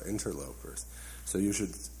of interlopers. So you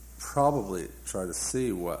should probably try to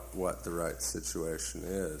see what the right situation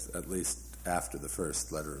is, at least after the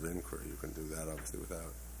first letter of inquiry. You can do that, obviously,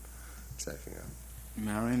 without checking out.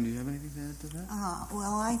 Marion, do you have anything to add to that?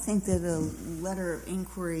 Well, I think that a letter of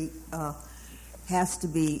inquiry has to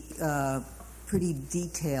be pretty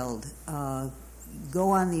detailed. Go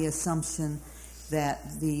on the assumption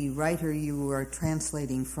that the writer you are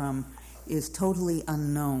translating from is totally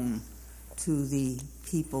unknown to the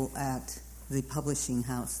people at the publishing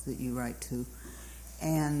house that you write to,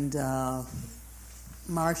 and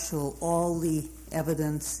marshal all the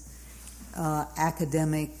evidence,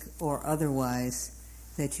 academic or otherwise,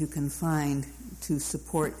 that you can find to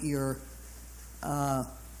support your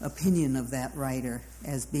opinion of that writer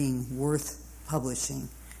as being worth publishing,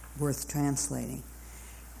 worth translating.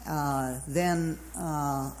 Then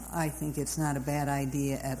I think it's not a bad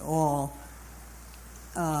idea at all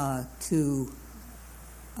to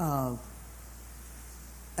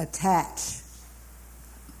attach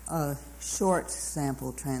a short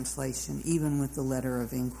sample translation, even with the letter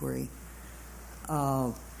of inquiry,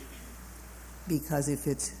 because if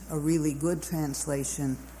it's a really good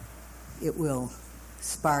translation, it will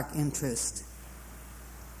spark interest.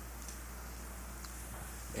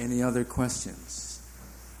 Any other questions?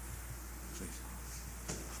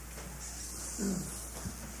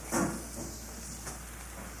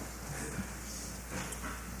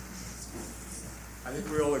 I think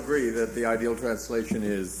we all agree that the ideal translation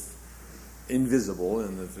is invisible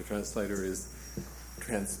and that the translator is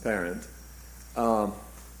transparent.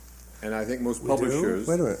 And I think most publishers...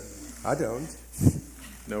 Wait a minute. I don't.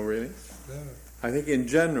 No, really? No. I think in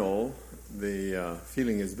general, the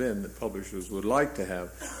feeling has been that publishers would like to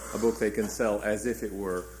have a book they can sell as if it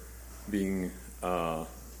were being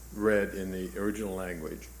read in the original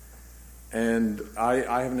language. And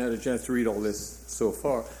I haven't had a chance to read all this so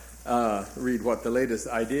far, read what the latest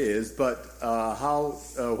idea is, but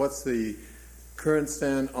what's the current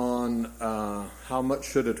stand on how much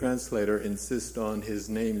should a translator insist on his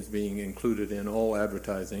names being included in all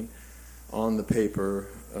advertising on the paper,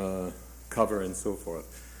 cover, and so forth,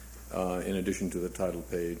 in addition to the title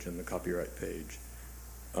page and the copyright page?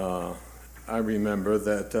 I remember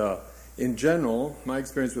that in general, my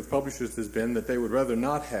experience with publishers has been that they would rather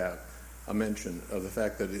not have a mention of the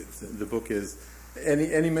fact that the book is...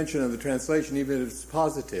 Any mention of the translation, even if it's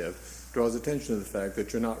positive, draws attention to the fact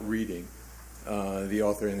that you're not reading the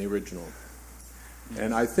author in the original.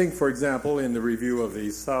 And I think, for example, in the review of the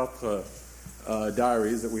Sartre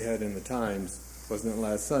diaries that we had in the Times, wasn't it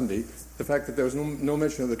last Sunday, the fact that there was no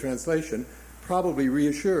mention of the translation probably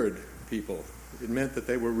reassured people. It meant that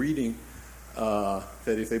they were reading, that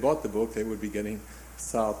if they bought the book, they would be getting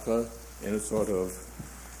Sartre in a sort of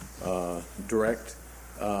direct,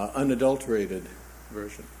 unadulterated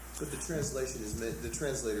version. But the translation the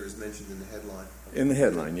translator is mentioned in the headline. In the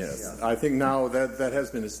headline, yes. Yeah. I think now that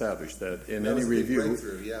has been established, that in any review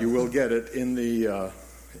you will get it in the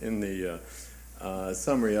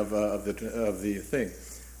summary of the thing.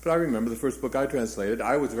 But I remember the first book I translated,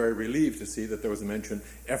 I was very relieved to see that there was a mention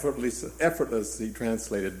effortlessly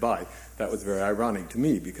translated by. That was very ironic to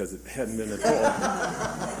me because it hadn't been at all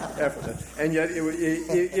effortless. And yet,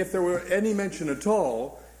 if there were any mention at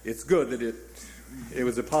all, it's good that it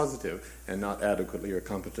was a positive and not adequately or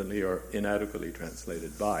competently or inadequately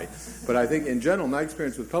translated by. But I think in general, my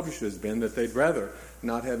experience with publishers has been that they'd rather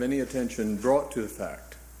not have any attention brought to the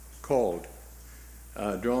fact,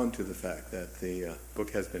 drawn to the fact that the book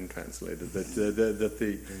has been translated, that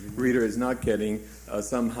the reader is not getting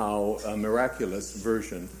somehow a miraculous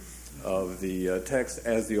version of the text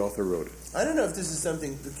as the author wrote it. I don't know if this is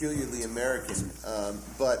something peculiarly American,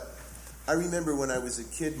 but I remember when I was a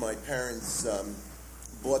kid, my parents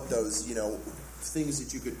bought those, things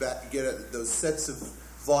that you could get, those sets of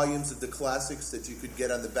volumes of the classics that you could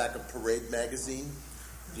get on the back of Parade magazine,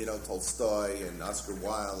 Tolstoy and Oscar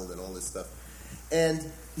Wilde and all this stuff. And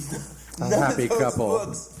none happy of those couple.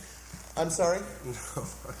 books. I'm sorry? No,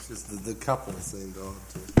 just the couple seemed odd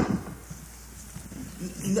too.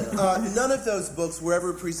 None of those books were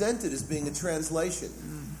ever presented as being a translation.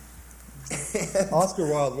 Oscar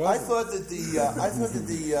Wilde was. I thought that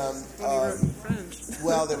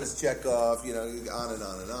well, there was Chekhov, on and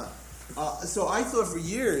on and on. So I thought for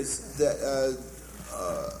years that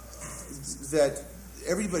that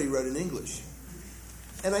everybody wrote in English,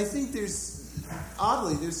 and I think there's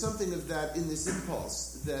something of that in this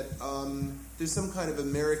impulse that there's some kind of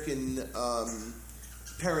American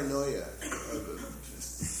paranoia,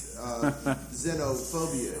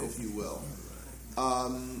 xenophobia, if you will.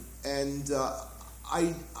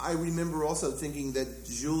 I remember also thinking that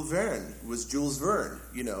Jules Verne was Jules Verne.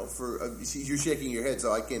 You're shaking your head,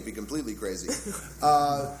 so I can't be completely crazy.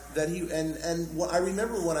 I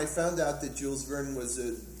remember when I found out that Jules Verne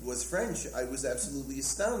was French, I was absolutely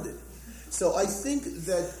astounded. So I think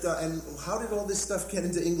that, and how did all this stuff get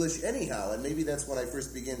into English anyhow? And maybe that's when I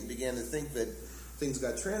first began to think that things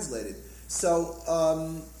got translated. So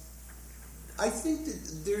I think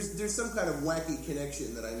that there's some kind of wacky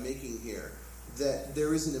connection that I'm making here that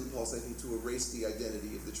there is an impulse, I think, to erase the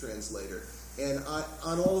identity of the translator. And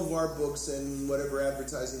on all of our books and whatever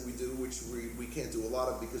advertising we do, which we can't do a lot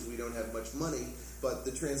of because we don't have much money, but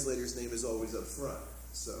the translator's name is always up front.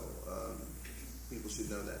 So people should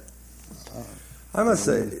know that. I must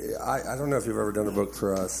say, I don't know if you've ever done a book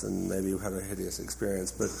for us, and maybe you had a hideous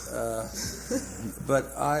experience, but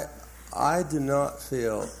I do not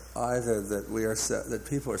feel either that that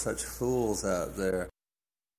people are such fools out there